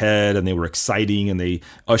 on its head, and they were exciting and they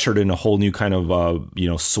ushered in a whole new kind of,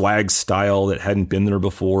 swag style that hadn't been there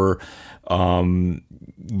before.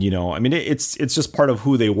 I mean, it's just part of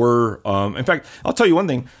who they were. In fact, I'll tell you one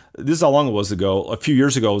thing. This is how long it was ago. A few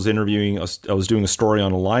years ago, I was doing a story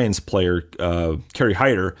on a Lions player, Kerry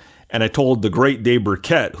Hyder, and I told the great Dave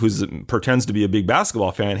Burkett, who pretends to be a big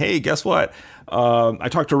basketball fan, hey, guess what? I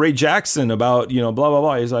talked to Ray Jackson about, blah, blah,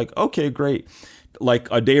 blah. He's like, okay, great. Like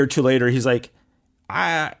a day or two later, he's like,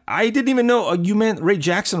 I didn't even know you meant Ray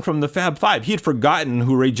Jackson from the Fab Five. He had forgotten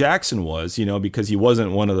who Ray Jackson was, because he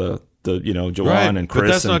wasn't one of the Juwan and Chris. But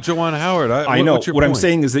that's not Juwan Howard. I know. What I'm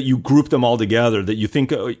saying is that you group them all together, that you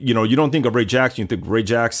think, you don't think of Ray Jackson, you think Ray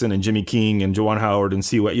Jackson and Jimmy King and Juwan Howard and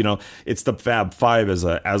see what, it's the Fab Five as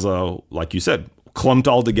a, like you said, clumped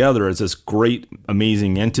all together as this great,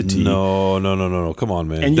 amazing entity. No. Come on,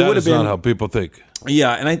 man. And that is not how people think.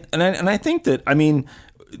 Yeah. And I think that, I mean,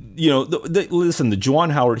 listen, the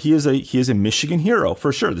Juwan Howard, he is a Michigan hero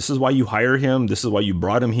for sure. This is why you hire him. This is why you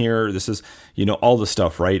brought him here. This is, all the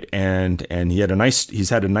stuff, right? And he's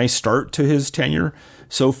had a nice start to his tenure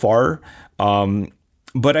so far.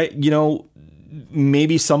 But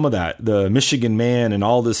maybe some of that, the Michigan man and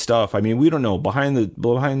all this stuff. I mean, we don't know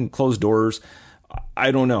behind closed doors.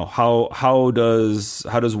 I don't know how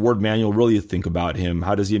does Ward Manuel really think about him?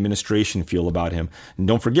 How does the administration feel about him? And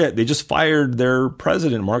don't forget, they just fired their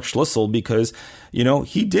president, Mark Schlissel, because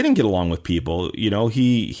he didn't get along with people.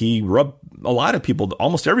 He rubbed a lot of people,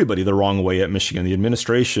 almost everybody, the wrong way at Michigan, the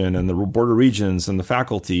administration and the Board of Regents and the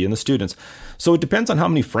faculty and the students. So it depends on how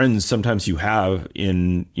many friends sometimes you have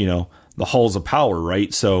in the halls of power,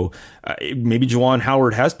 right? So maybe Juwan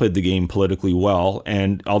Howard has played the game politically well,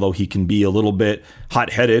 and although he can be a little bit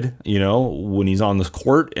hot-headed, when he's on the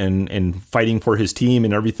court and fighting for his team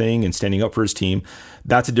and everything and standing up for his team,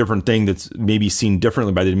 that's a different thing that's maybe seen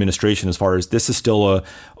differently by the administration as far as this is still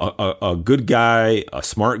a good guy, a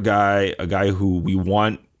smart guy, a guy who we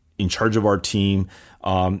want in charge of our team.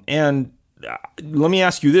 And let me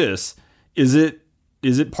ask you this, is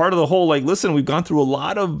it part of the whole, like, listen, we've gone through a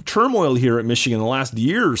lot of turmoil here at Michigan the last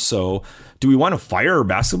year or so. Do we want to fire our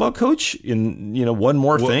basketball coach in, one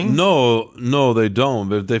more thing? No, they don't.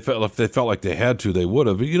 But if they felt like they had to, they would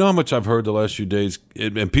have. But you know how much I've heard the last few days,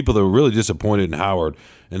 and people that were really disappointed in Howard,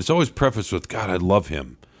 and it's always prefaced with, God, I love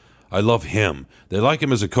him. I love him. They like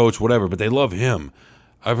him as a coach, whatever, but they love him.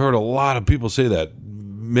 I've heard a lot of people say that,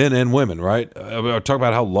 men and women, right? I talk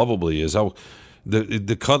about how lovable he is, how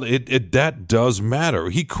that does matter.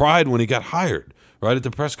 He cried when he got hired, right, at the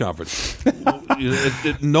press conference.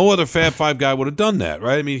 No other Fab Five guy would have done that,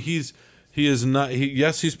 right? I mean, he's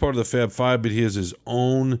part of the Fab Five, but he is his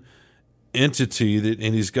own entity,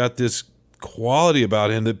 and he's got this quality about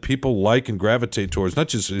him that people like and gravitate towards. Not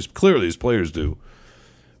just as clearly as players do,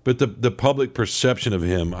 but the public perception of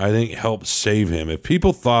him, I think, helped save him. If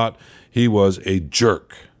people thought he was a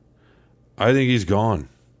jerk, I think he's gone.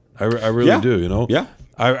 I really do, Yeah.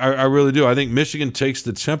 I really do. I think Michigan takes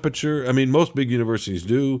the temperature. I mean, most big universities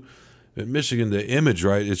do. But Michigan, the image,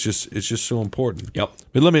 right? It's just so important. Yep.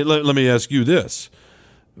 But let me ask you this: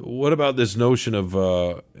 what about this notion of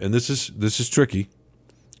and this is tricky,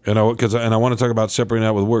 and I want to talk about separating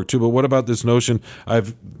out with work too. But what about this notion?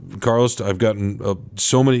 I've gotten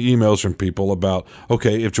so many emails from people about,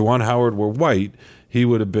 okay, if Juwan Howard were white, he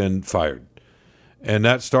would have been fired. And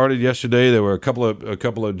that started yesterday. There were a couple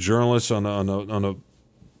of journalists on a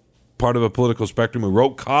part of a political spectrum who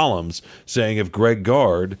wrote columns saying if Greg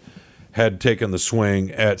Gard had taken the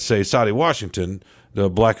swing at, say, Sadie Washington,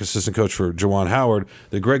 the black assistant coach for Juwan Howard,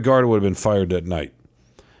 that Greg Gard would have been fired that night.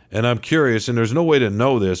 And I'm curious, and there's no way to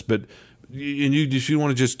know this, but you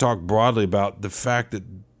want to just talk broadly about the fact that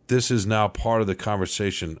this is now part of the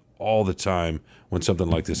conversation all the time when something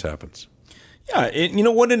like this happens. Yeah, and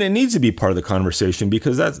it needs to be part of the conversation,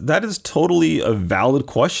 because that is totally a valid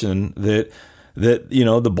question that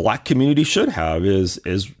the black community should have is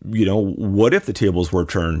what if the tables were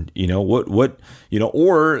turned?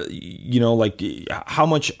 How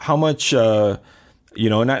much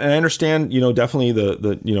and I understand, definitely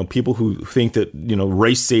the people who think that,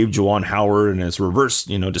 race saved Juwan Howard and it's reverse,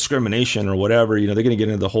 discrimination or whatever, they're going to get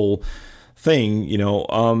into the whole thing,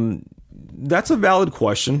 that's a valid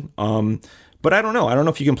question. But I don't know. I don't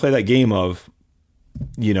know if you can play that game of,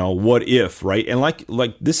 what if, right? And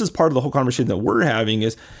like this is part of the whole conversation that we're having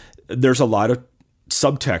is there's a lot of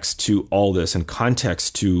subtext to all this and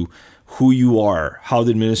context to who you are, how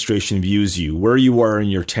the administration views you, where you are in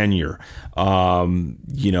your tenure.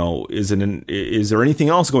 Is there anything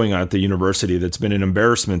else going on at the university that's been an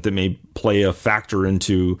embarrassment that may play a factor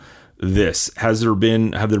into this? Have there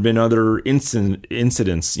been other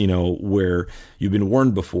incidents, where you've been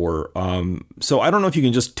warned before? So I don't know if you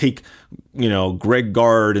can just take, Greg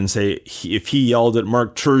Gard and say if he yelled at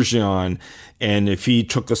Mark Turgeon and if he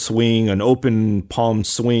took a swing, an open palm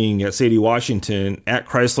swing at Sadie Washington at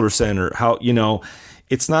Chrysler Center, how,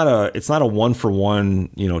 it's not a 1-for-1,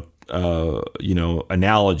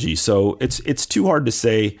 analogy. So it's too hard to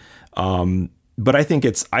say. But I think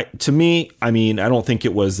I don't think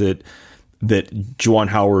it was that Juwan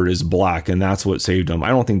Howard is black and that's what saved him. I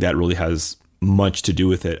don't think that really has much to do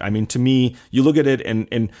with it. I mean, to me, you look at it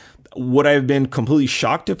and would I have been completely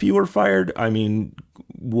shocked if you were fired? I mean,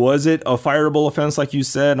 was it a fireable offense like you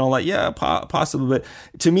said and all that? Yeah, possibly. But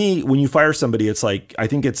to me, when you fire somebody, it's like, I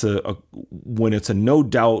think it's when it's a no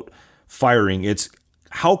doubt firing, it's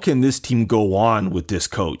how can this team go on with this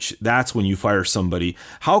coach? That's when you fire somebody.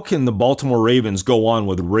 How can the Baltimore Ravens go on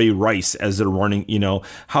with Ray Rice as they're running?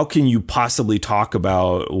 How can you possibly talk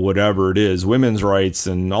about whatever it is, women's rights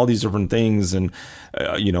and all these different things and,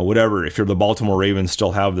 whatever, if you're the Baltimore Ravens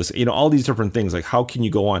still have this, all these different things. Like, how can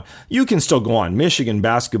you go on? You can still go on. Michigan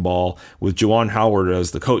basketball with Juwan Howard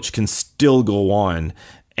as the coach can still go on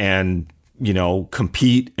and,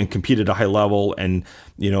 compete at a high level. And,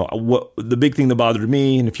 what the big thing that bothered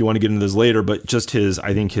me, and if you want to get into this later, but just his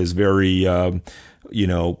very,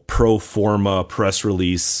 pro forma press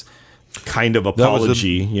release kind of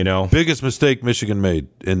apology, biggest mistake Michigan made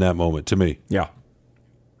in that moment to me. Yeah.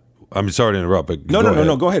 I'm sorry to interrupt, but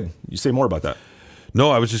no, go ahead. You say more about that. No,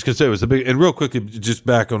 I was just going to say it was the big, and real quickly, just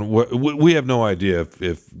back on what we have no idea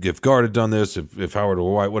if Gard had done this, if Howard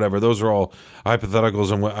were white, whatever. Those are all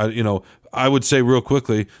hypotheticals, and I would say real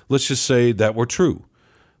quickly, let's just say that were true.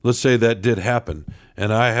 Let's say that did happen,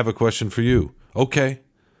 and I have a question for you. Okay,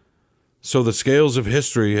 so the scales of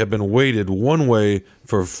history have been weighted one way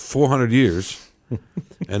for 400 years,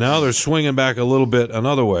 and now they're swinging back a little bit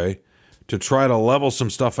another way to try to level some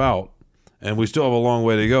stuff out, and we still have a long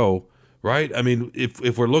way to go. Right? I mean,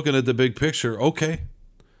 if we're looking at the big picture, okay,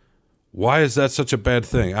 why is that such a bad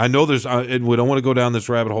thing? I know and we don't want to go down this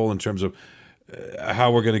rabbit hole in terms of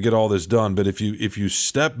how we're going to get all this done. But if you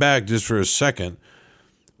step back just for a second,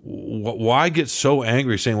 why get so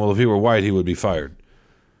angry saying, well, if he were white, he would be fired?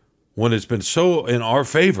 When it's been so in our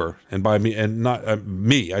favor, and by me, and not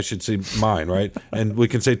me, I should say mine, right? And we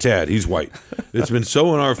can say Tad, he's white. It's been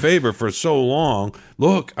so in our favor for so long.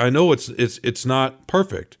 Look, I know it's not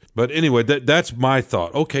perfect, but anyway, that's my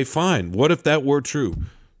thought. Okay, fine. What if that were true?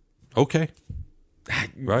 Okay,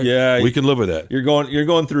 right? Yeah, we can live with that. You're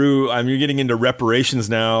going through. You're getting into reparations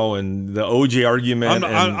now, and the OJ argument.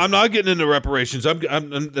 I'm not getting into reparations.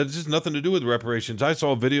 That's just nothing to do with reparations. I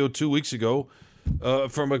saw a video 2 weeks ago.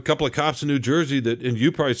 From a couple of cops in New Jersey and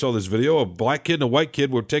you probably saw this video, a black kid and a white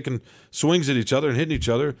kid were taking swings at each other and hitting each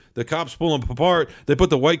other. The cops pull them apart. They put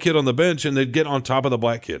the white kid on the bench and they'd get on top of the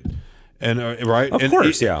black kid. And right, of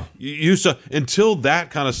course, yeah. You saw until that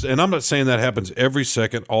kind of, and I'm not saying that happens every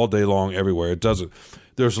second, all day long, everywhere. It doesn't.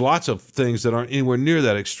 There's lots of things that aren't anywhere near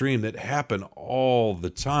that extreme that happen all the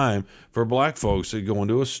time for black folks that go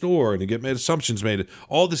into a store and they get assumptions made,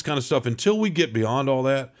 all this kind of stuff. Until we get beyond all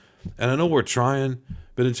that. And I know we're trying,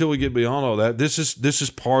 but until we get beyond all that, this is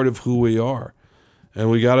part of who we are,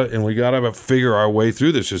 and we gotta figure our way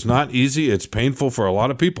through this. It's not easy. It's painful for a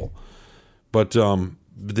lot of people, but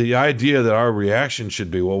the idea that our reaction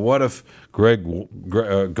should be, well, what if Gard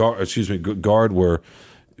were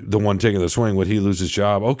the one taking the swing? Would he lose his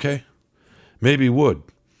job? Okay, maybe he would.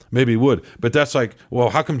 But that's like, well,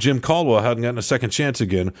 how come Jim Caldwell hadn't gotten a second chance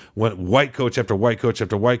again when white coach after white coach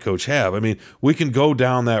after white coach have? I mean, we can go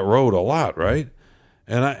down that road a lot, right?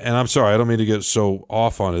 And I'm sorry, I don't mean to get so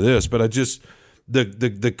off onto this, but I just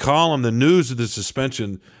the column, the news of the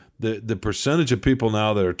suspension, the percentage of people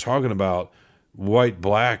now that are talking about white,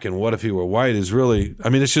 black, and what if he were white is really, I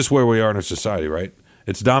mean, it's just where we are in our society, right?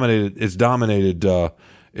 It's dominated.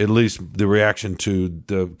 At least the reaction to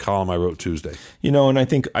the column I wrote Tuesday. And I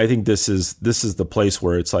think this is the place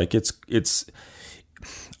where it's like it's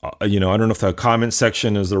I don't know if the comment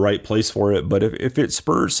section is the right place for it, but if it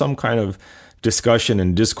spurs some kind of discussion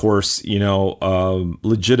and discourse,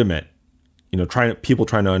 legitimate, people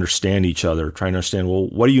trying to understand each other, trying to understand, well,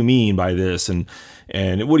 what do you mean by this? And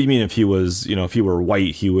what do you mean if he was, if he were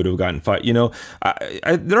white, he would have gotten fired?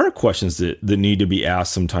 There are questions that need to be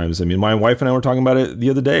asked sometimes. I mean, my wife and I were talking about it the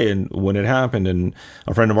other day and when it happened, and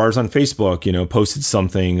a friend of ours on Facebook, posted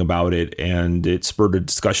something about it, and it spurred a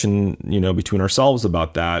discussion, between ourselves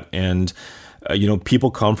about that. And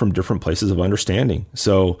people come from different places of understanding.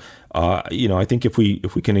 So, I think if we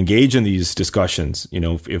can engage in these discussions,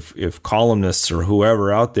 if columnists or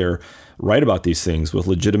whoever out there write about these things with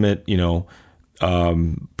legitimate,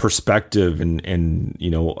 perspective and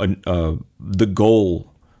the goal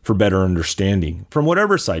for better understanding from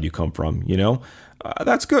whatever side you come from,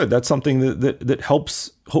 that's good. That's something that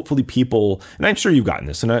helps hopefully people. And I'm sure you've gotten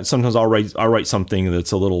this. And sometimes I'll write something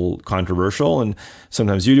that's a little controversial, and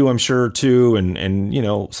sometimes you do, I'm sure too. And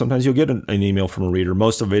sometimes you'll get an email from a reader.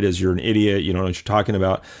 Most of it is you're an idiot, you don't know what you're talking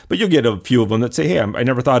about. But you'll get a few of them that say, hey, I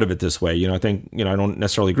never thought of it this way. I think I don't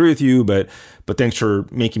necessarily agree with you, but thanks for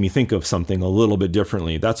making me think of something a little bit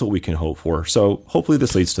differently. That's what we can hope for. So hopefully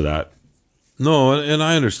this leads to that. No, and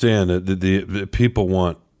I understand that the people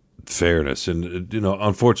want fairness, and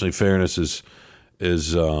unfortunately fairness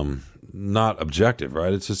is not objective,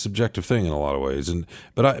 right? It's a subjective thing in a lot of ways,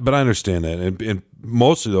 but I understand that, and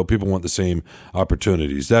mostly though people want the same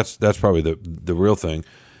opportunities. That's probably the real thing.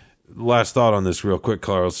 Last thought on this real quick,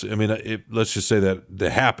 Carlos. I mean, let's just say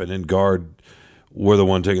that happened and Guard were the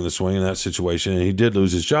one taking the swing in that situation, and he did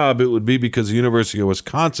lose his job. It would be because the University of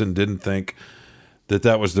Wisconsin didn't think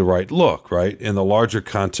that was the right look, right, in the larger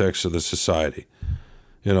context of the society.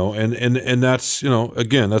 And that's,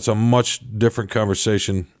 again, that's a much different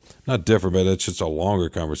conversation. Not different, but it's just a longer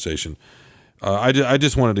conversation. I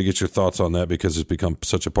just wanted to get your thoughts on that because it's become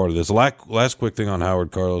such a part of this. Last quick thing on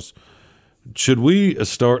Howard, Carlos. Should we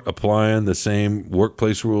start applying the same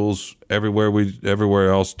workplace rules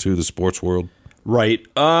everywhere else to the sports world? Right.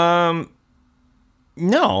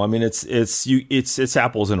 No, I mean it's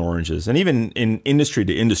apples and oranges, and even in industry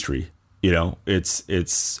to industry.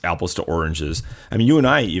 It's apples to oranges. I mean, you and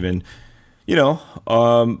I even,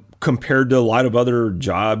 compared to a lot of other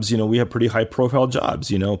jobs, we have pretty high profile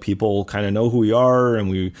jobs. People kind of know who we are, and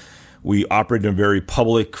we operate in a very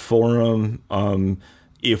public forum.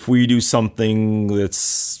 If we do something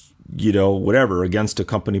that's, whatever, against a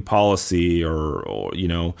company policy or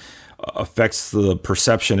affects the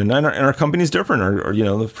perception, and our company's different, or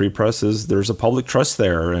the Free Press there's a public trust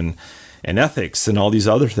there, and ethics and all these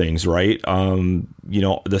other things, right? Our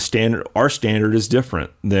standard is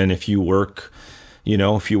different than if you work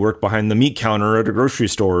behind the meat counter at a grocery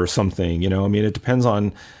store or something. It depends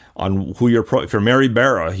on who if you're Mary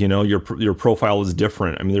Barra, your profile is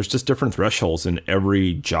different. I mean, there's just different thresholds in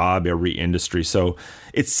every job, every industry. So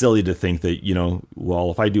it's silly to think that,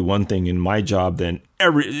 if I do one thing in my job, then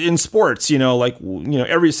in sports,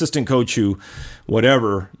 every assistant coach who,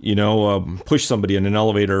 whatever, push somebody in an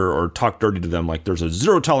elevator or talk dirty to them, like there's a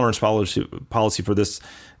zero tolerance policy for this,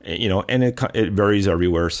 and it varies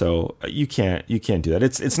everywhere. So you can't do that.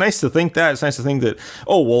 It's nice to think that. It's nice to think that,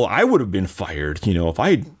 I would have been fired, if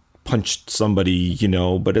I punched somebody,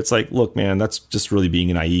 but it's like, look, man, that's just really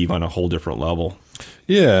being naive on a whole different level.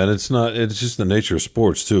 Yeah, and it's just the nature of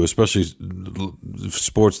sports too, especially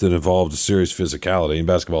sports that involve serious physicality, and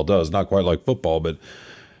basketball does, not quite like football, but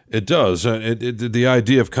it does. The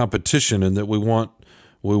idea of competition, and that we want,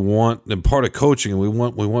 and part of coaching, we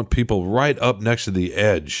want people right up next to the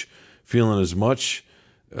edge, feeling as much,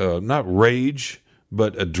 not rage,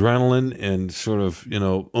 but adrenaline and sort of,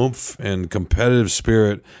 oomph and competitive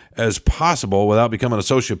spirit as possible without becoming a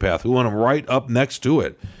sociopath. We want them right up next to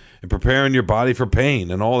it and preparing your body for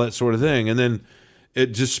pain and all that sort of thing. And then it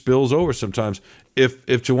just spills over sometimes. If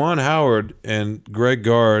Juwan Howard and Greg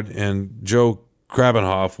Gard and Joe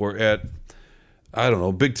Krabenhoff were at, I don't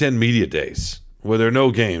know, Big Ten Media Days where there are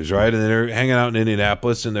no games, right? And they're hanging out in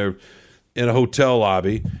Indianapolis and they're in a hotel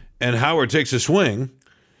lobby and Howard takes a swing,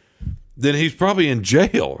 then he's probably in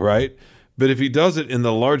jail, right? But if he does it in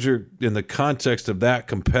the context of that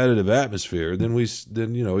competitive atmosphere, then he's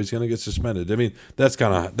going to get suspended. I mean, that's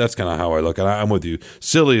kind of how I look at it. I'm with you.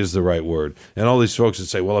 Silly is the right word. And all these folks that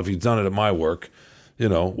say, well, if he's done it at my work,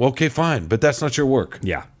 okay, fine, but that's not your work.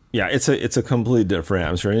 Yeah. Yeah, it's a completely different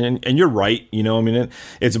atmosphere, and you're right.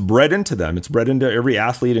 It's bred into them. It's bred into every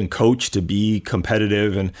athlete and coach to be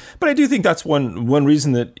competitive, but I do think that's one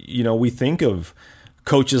reason that we think of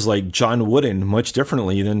coaches like John Wooden much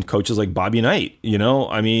differently than coaches like Bobby Knight.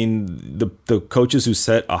 The coaches who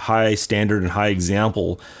set a high standard and high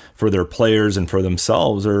example for their players and for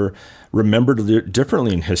themselves are remembered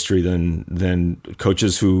differently in history than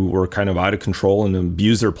coaches who were kind of out of control and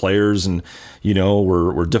abused their players and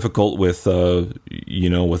were difficult with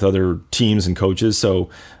with other teams and coaches. So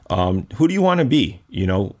who do you want to be?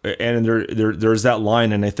 And there's that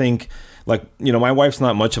line, and I think, like, my wife's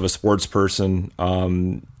not much of a sports person,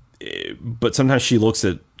 but sometimes she looks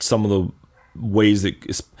at some of the ways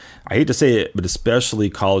that, I hate to say it, but especially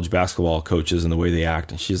college basketball coaches and the way they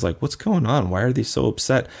act. And she's like, what's going on? Why are they so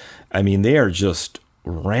upset? I mean, they are just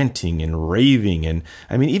ranting and raving. And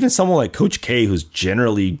I mean, even someone like Coach K, who's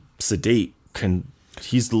generally sedate,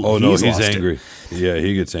 he's angry. Yeah,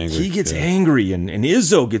 he gets angry. He gets angry, and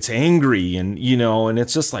Izzo gets angry, and and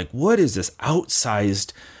it's just like, what is this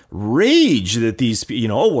outsized rage that these,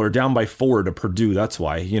 we're down by 4 to Purdue, that's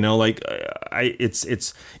why,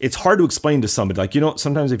 it's hard to explain to somebody, like,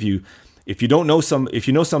 sometimes if you don't know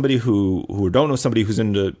somebody who don't know somebody who's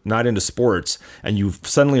not into sports, and you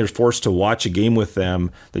suddenly are forced to watch a game with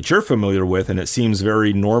them that you're familiar with, and it seems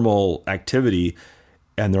very normal activity,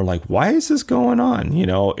 and they're like, why is this going on?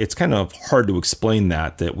 It's kind of hard to explain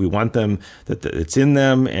that we want them, that it's in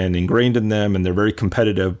them and ingrained in them, and they're very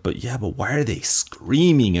competitive. But why are they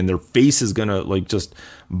screaming and their face is going to just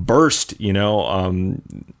burst?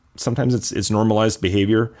 Sometimes it's normalized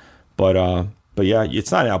behavior, but yeah,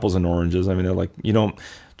 it's not apples and oranges. I mean, they're like,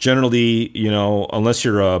 generally, unless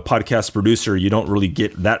you're a podcast producer, you don't really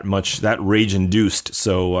get that rage induced.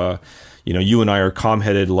 So, you and I are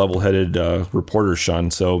calm-headed, level-headed reporters,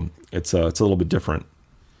 Sean. So it's a little bit different.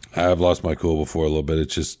 I've lost my cool before a little bit.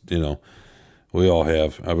 It's just, we all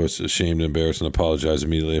have. I was ashamed, embarrassed, and apologized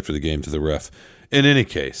immediately after the game to the ref. In any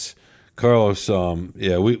case, Carlos,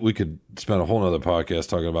 we could spend a whole nother podcast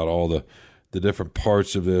talking about all the different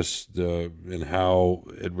parts of this and how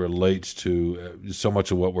it relates to so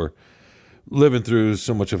much of what we're living through,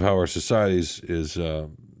 so much of how our society is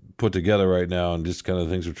put together right now, and just kind of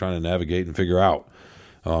things we're trying to navigate and figure out.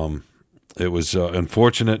 It was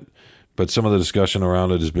unfortunate, but some of the discussion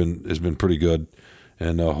around it has been pretty good,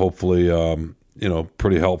 and hopefully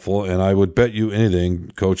pretty helpful. And I would bet you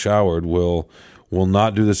anything Coach Howard will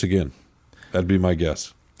not do this again. That'd be my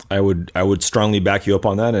guess. I would strongly back you up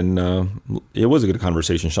on that, and it was a good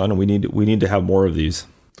conversation, Sean, and we need to have more of these.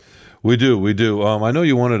 We do. I know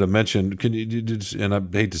you wanted to mention. Can you? And I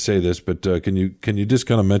hate to say this, but can you just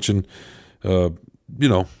kind of mention,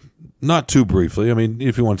 not too briefly. I mean,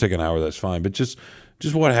 if you want to take an hour, that's fine. But just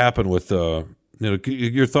what happened with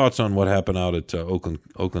your thoughts on what happened out at Oakland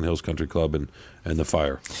Hills Country Club and the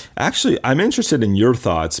fire. Actually, I'm interested in your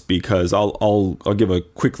thoughts because I'll give a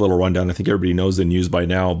quick little rundown. I think everybody knows the news by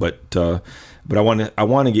now, but I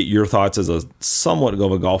want to get your thoughts as a somewhat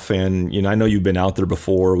of a golf fan. I know you've been out there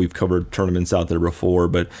before. We've covered tournaments out there before,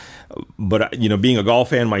 but being a golf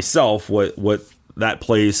fan myself, what that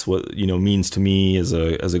place means to me as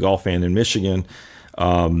a golf fan in Michigan.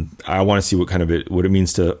 I want to see what it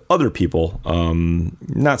means to other people.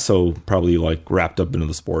 Not so probably like wrapped up into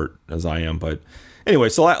the sport as I am, but anyway.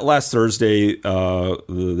 So last Thursday,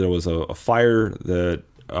 there was a fire that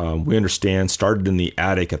we understand started in the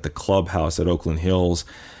attic at the clubhouse at Oakland Hills,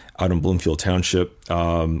 out in Bloomfield Township.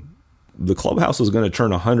 The clubhouse was going to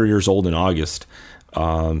turn 100 years old in August.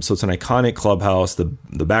 So it's an iconic clubhouse. The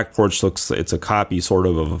back porch it's a copy sort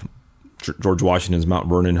of George Washington's Mount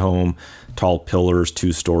Vernon home, tall pillars,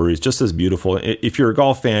 2 stories, just as beautiful. If you're a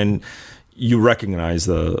golf fan, you recognize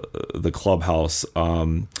the clubhouse.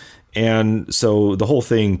 And so the whole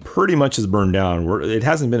thing pretty much is burned down. It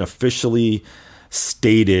hasn't been officially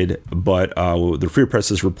stated, but the Free Press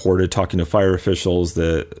has reported, talking to fire officials,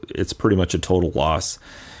 that it's pretty much a total loss.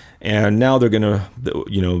 And now they're going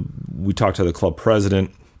to, we talked to the club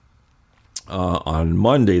president on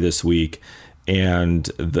Monday this week, and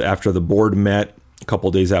after the board met a couple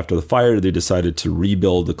of days after the fire, they decided to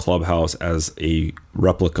rebuild the clubhouse as a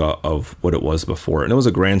replica of what it was before. And it was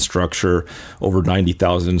a grand structure, over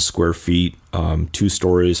 90,000 square feet, 2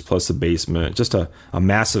 stories plus a basement, just a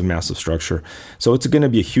massive, massive structure. So it's going to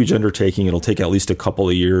be a huge undertaking. It'll take at least a couple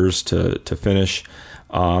of years to finish.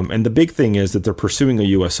 And the big thing is that they're pursuing a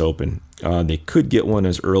U.S. Open. They could get one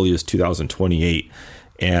as early as 2028.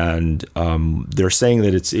 And they're saying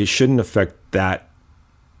that it shouldn't affect that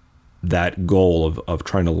goal of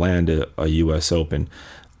trying to land a U.S. Open.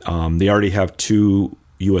 They already have 2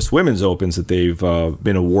 U.S. Women's Opens that they've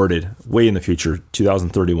been awarded way in the future,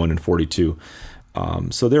 2031 and 42.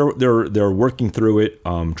 So they're working through it,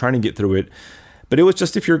 trying to get through it. But it was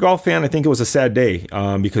just, if you're a golf fan, I think it was a sad day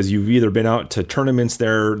because you've either been out to tournaments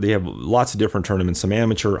there. They have lots of different tournaments, some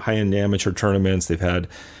high-end amateur tournaments. They've had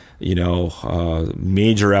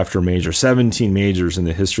major after major, 17 majors in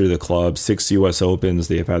the history of the club, 6 U.S. Opens.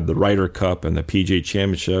 They've had the Ryder Cup and the PGA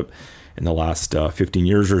Championship in the last 15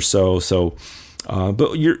 years or so. So,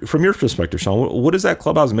 but from your perspective, Sean, what has that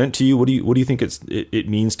clubhouse meant to you? What do you think it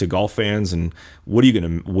means to golf fans? And will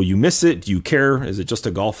you miss it? Do you care? Is it just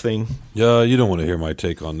a golf thing? Yeah, you don't want to hear my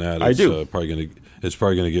take on that. I do. It's probably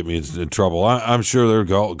going to get me in trouble. I'm sure there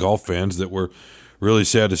are golf fans that were really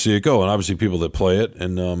sad to see it go. And obviously people that play it,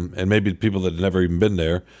 and maybe people that have never even been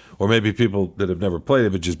there, or maybe people that have never played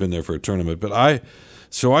it but just been there for a tournament. But I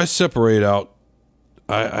separate out.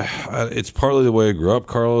 It's partly the way I grew up,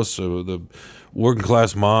 Carlos. The working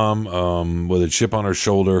class mom with a chip on her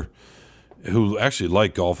shoulder, who actually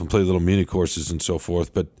liked golf and played little mini courses and so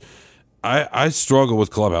forth. But I struggle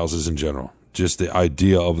with clubhouses in general, just the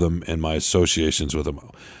idea of them and my associations with them.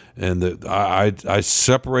 And I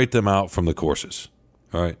separate them out from the courses,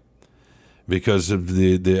 all right, because of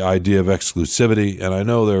the idea of exclusivity. And I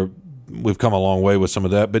know we've come a long way with some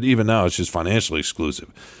of that, but even now it's just financially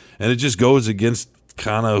exclusive. And it just goes against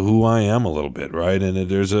kind of who I am a little bit, right? And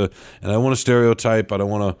and I want to stereotype. I don't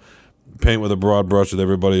want to paint with a broad brush with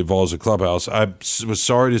everybody that involves a clubhouse. I was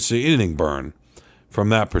sorry to see anything burn from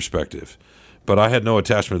that perspective, but I had no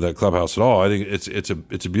attachment to that clubhouse at all. I think it's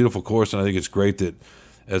a beautiful course, and I think it's great that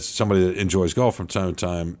as somebody that enjoys golf from time to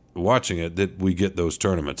time watching it, that we get those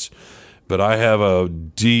tournaments. But I have a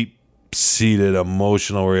deep-seated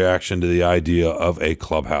emotional reaction to the idea of a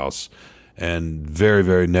clubhouse and very,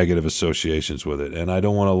 very negative associations with it. And I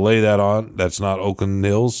don't want to lay that on. That's not Oakland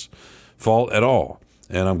Hills' fault at all.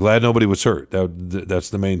 And I'm glad nobody was hurt. That's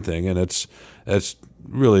the main thing. And it's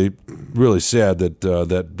really, really sad that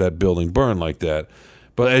that building burned like that.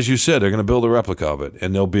 But as you said, they're going to build a replica of it,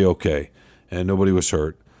 and they'll be okay. And nobody was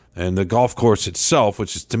hurt. And the golf course itself,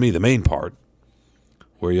 which is to me the main part,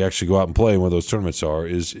 where you actually go out and play and where those tournaments are,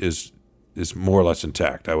 is more or less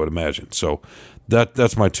intact, I would imagine. So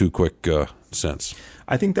that's my two quick cents.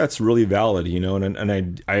 I think that's really valid,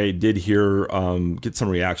 and I did hear get some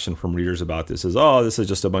reaction from readers about this as, this is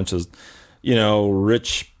just a bunch of,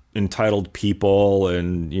 rich entitled people,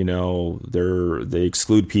 and they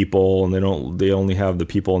exclude people, and they only have the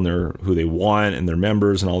people in there who they want and their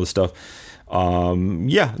members and all this stuff.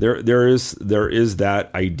 There is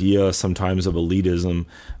that idea sometimes of elitism.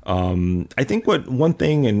 I think one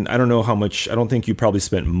thing, and I don't know how much, I don't think you probably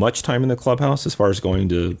spent much time in the clubhouse as far as going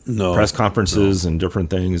to press conferences and different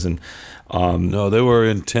things. And no, they were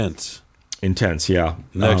intense. Yeah.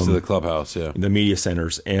 Next to the clubhouse, yeah. The media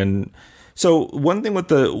centers. And so one thing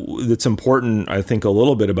that's important, I think, a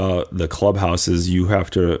little bit about the clubhouse is you have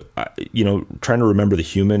to, trying to remember the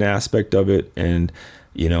human aspect of it. And,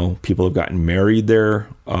 people have gotten married there.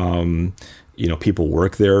 People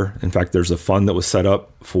work there. In fact, there's a fund that was set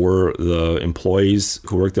up for the employees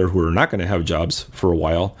who work there who are not going to have jobs for a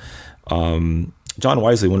while. John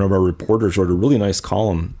Wisely, one of our reporters, wrote a really nice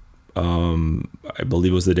column. I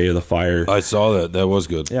believe it was the day of the fire. I saw that. That was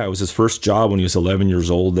good. Yeah, it was his first job when he was 11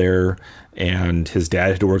 years old there, and his dad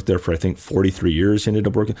had to work there for, I think, 43 years. He ended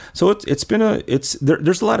up working. So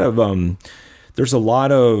there's a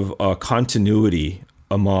lot of continuity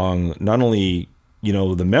among not only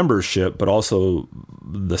the membership, but also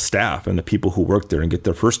the staff and the people who work there and get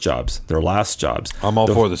their first jobs, their last jobs. I'm all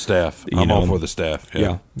for the staff. All for the staff.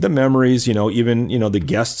 Yeah. The memories, even, the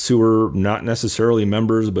guests who are not necessarily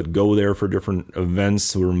members, but go there for different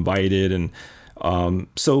events who are invited. And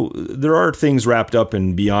so there are things wrapped up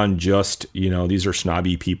in beyond just, these are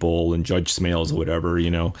snobby people and Judge Smales or whatever,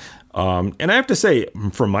 and I have to say,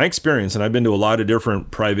 from my experience, and I've been to a lot of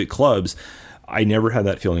different private clubs, I never had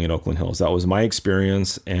that feeling at Oakland Hills. That was my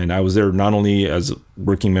experience, and I was there not only as a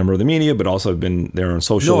working member of the media, but also I've been there on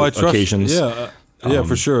social occasions. Yeah,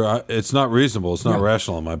 for sure. It's not reasonable. It's not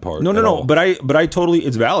rational on my part. No. But I totally,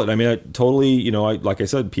 it's valid. I mean, I totally, like I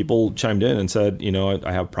said, people chimed in and said,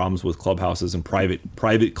 I have problems with clubhouses and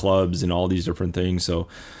private clubs and all these different things.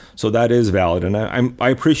 So that is valid, and I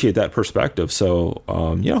appreciate that perspective. So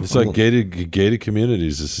it's like gated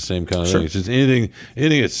communities. It's the same kind of thing. It's just anything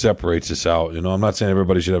that separates us out. I'm not saying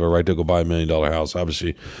everybody should have a right to go buy $1 million house.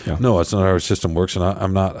 Obviously, no, that's not how our system works, and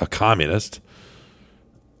I'm not a communist.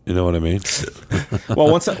 You know what I mean?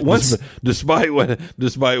 Well, once despite what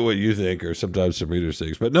you think, or sometimes some readers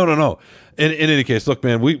think, but no. In any case, look,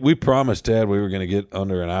 man, we promised Dad we were going to get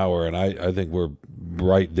under an hour, and I think we're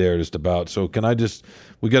right there just about. So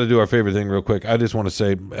we got to do our favorite thing real quick. I just want to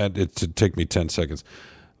say, it to take me 10 seconds.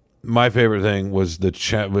 My favorite thing was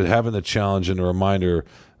having the challenge and a reminder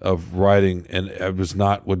of writing, and I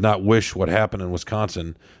would not wish what happened in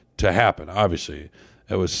Wisconsin to happen. Obviously,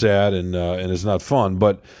 it was sad and it's not fun,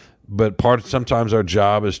 but sometimes our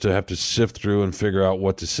job is to have to sift through and figure out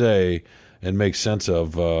what to say and make sense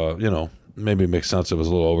of. Maybe make sense of is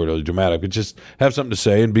a little overly dramatic, but just have something to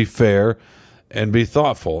say and be fair and be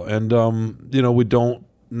thoughtful. And we don't.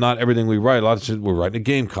 Not everything we write. A lot of times we're writing a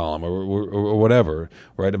game column or whatever,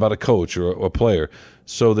 writing about a coach or a player.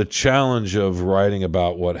 So the challenge of writing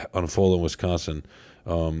about what unfolded in Wisconsin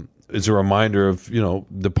is a reminder of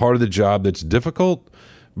the part of the job that's difficult,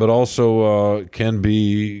 but also can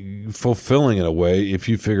be fulfilling in a way if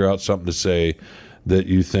you figure out something to say that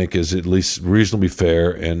you think is at least reasonably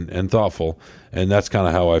fair and thoughtful. And that's kind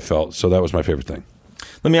of how I felt. So that was my favorite thing.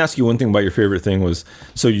 Let me ask you one thing about your favorite thing was,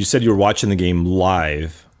 so you said you were watching the game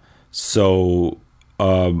live. So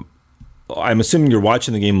I'm assuming you're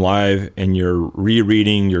watching the game live and you're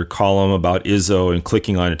rereading your column about Izzo and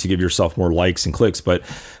clicking on it to give yourself more likes and clicks. But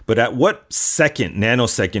at what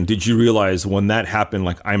nanosecond did you realize when that happened,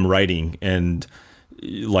 like I'm writing, and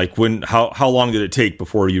like how long did it take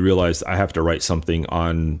before you realized I have to write something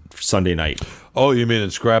on Sunday night? Oh, you mean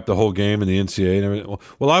it scrapped the whole game in the NCAA and everything?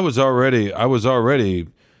 Well, I was already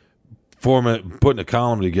putting a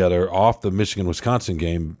column together off the Michigan-Wisconsin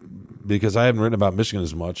game because I hadn't written about Michigan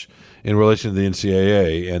as much in relation to the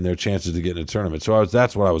NCAA and their chances to get in a tournament. So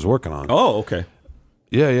that's what I was working on. Oh, okay.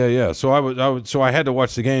 Yeah. So I had to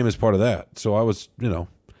watch the game as part of that. So I was,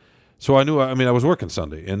 so I knew. I mean, I was working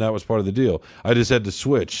Sunday, and that was part of the deal. I just had to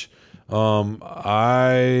switch.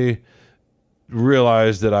 I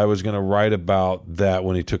realized that I was going to write about that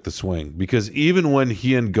when he took the swing, because even when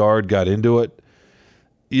he and Guard got into it,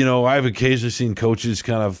 I've occasionally seen coaches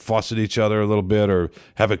kind of fuss at each other a little bit or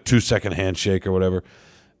have a 2-second handshake or whatever.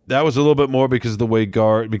 That was a little bit more because of the way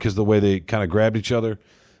they kind of grabbed each other.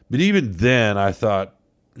 But even then, I thought,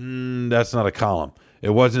 that's not a column.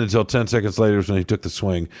 It wasn't until 10 seconds later when he took the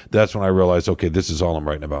swing. That's when I realized, okay, this is all I'm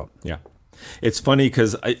writing about. Yeah. It's funny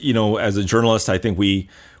because, as a journalist, I think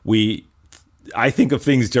I think of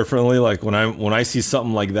things differently. Like when I see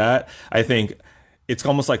something like that, I think it's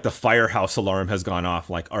almost like the firehouse alarm has gone off.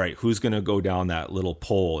 Like, all right, who's going to go down that little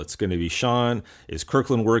pole? It's going to be Sean. Is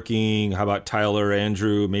Kirkland working? How about Tyler,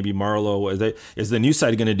 Andrew, maybe Marlo? Is the news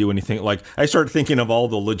side going to do anything? Like, I start thinking of all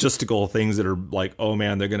the logistical things that are like, oh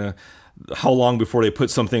man, they're going to, how long before they put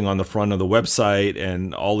something on the front of the website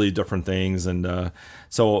and all the different things. And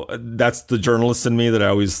so that's the journalist in me that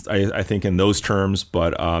I think in those terms.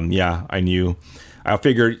 But yeah, I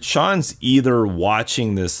figured Sean's either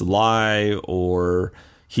watching this live or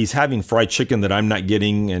he's having fried chicken that I'm not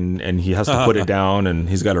getting, and he has to put it down and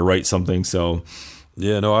he's got to write something. So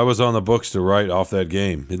yeah, no, I was on the books to write off that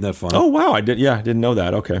game. Isn't that fun? Oh wow, I didn't know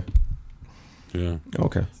that. Okay. Yeah.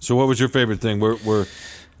 Okay. So what was your favorite thing? We're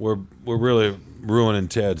really ruining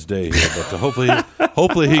Tad's day here, but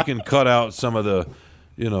hopefully he can cut out some of the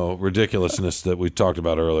ridiculousness that we talked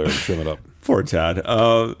about earlier and trim it up. Poor Tad.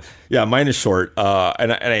 Yeah, mine is short.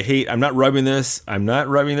 And I hate, I'm not rubbing this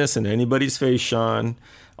in anybody's face, Sean,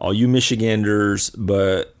 all you Michiganders,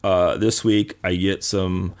 but this week I get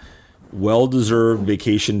some well-deserved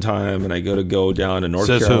vacation time and I go down to North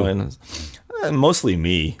Carolina. Mostly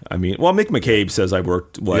me. I mean, well, Mick McCabe says I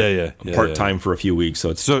worked part-time for a few weeks.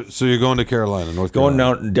 So it's so you're going to Carolina, North Carolina.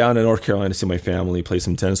 Going down to North Carolina to see my family, play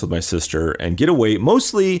some tennis with my sister, and get away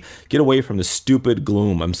from the stupid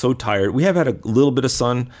gloom. I'm so tired. We have had a little bit of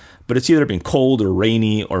sun, but it's either been cold or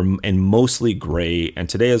rainy and mostly gray. And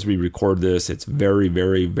today, as we record this, it's very,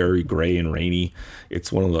 very, very gray and rainy.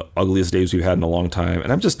 It's one of the ugliest days we've had in a long time,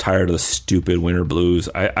 and I'm just tired of the stupid winter blues.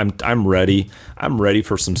 I'm ready. I'm ready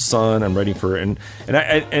for some sun. I'm ready for and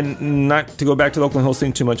not to go back to the Oakland Hills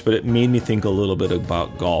thing too much, but it made me think a little bit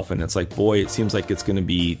about golf. And it's like, boy, it seems like it's going to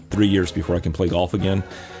be 3 years before I can play golf again.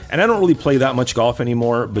 And I don't really play that much golf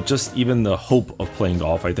anymore, but just even the hope of playing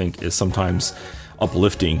golf, I think, is sometimes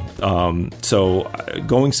uplifting. So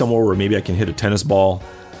going somewhere where maybe I can hit a tennis ball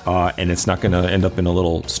and it's not going to end up in a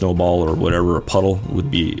little snowball or whatever, a puddle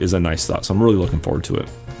is a nice thought. So I'm really looking forward to it.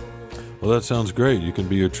 Well, that sounds great. You can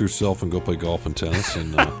be your true self and go play golf and tennis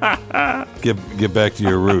and get back to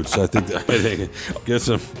your roots. I think get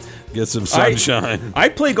some sunshine. I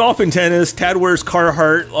play golf and tennis. Tad wears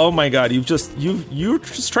Carhartt. Oh my God, you're just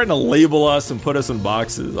trying to label us and put us in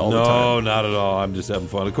boxes all the time. No, not at all. I'm just having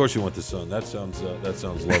fun. Of course, you want the sun. That sounds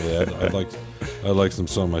lovely. I'd like some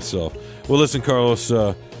sun myself. Well, listen, Carlos.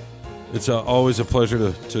 It's always a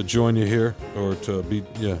pleasure to join you here, or to be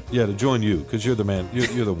to join you, because you're the man.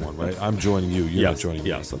 You're the one, right? I'm joining you. You're not joining me.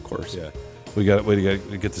 Yes, of course. Yeah, we got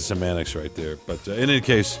to get the semantics right there. But in any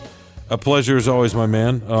case, a pleasure as always, my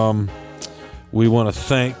man. We want to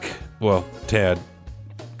thank Tad.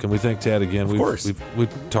 Can we thank Tad again? Of course.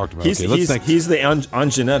 We've talked about. He's the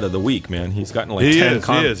Anjanette of the week, man. He's gotten like 10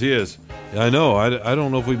 comments. He is. I know. I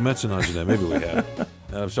don't know if we've mentioned Anjanette. Maybe we have.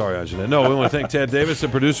 I'm sorry, Anjanette. No, we want to thank Tad Davis, the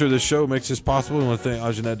producer of this show, makes this possible. We want to thank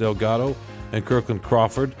Anjanette Delgado and Kirkland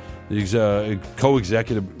Crawford, the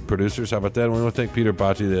co-executive producers. How about that? And we want to thank Peter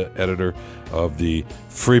Botti, the editor of the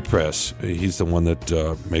Free Press. He's the one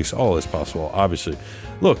that makes all this possible, obviously.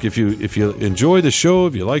 Look, if you enjoy the show,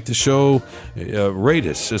 if you like the show, rate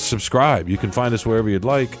us, subscribe. You can find us wherever you'd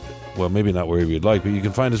like. Well, maybe not wherever you'd like, but you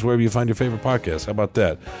can find us wherever you find your favorite podcast. How about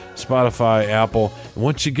that? Spotify, Apple. And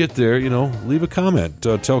once you get there, leave a comment.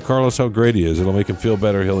 Tell Carlos how great he is. It'll make him feel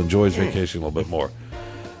better. He'll enjoy his vacation a little bit more.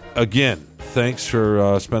 Again, thanks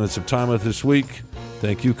for spending some time with us this week.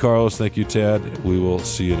 Thank you, Carlos. Thank you, Tad. We will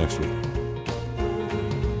see you next week.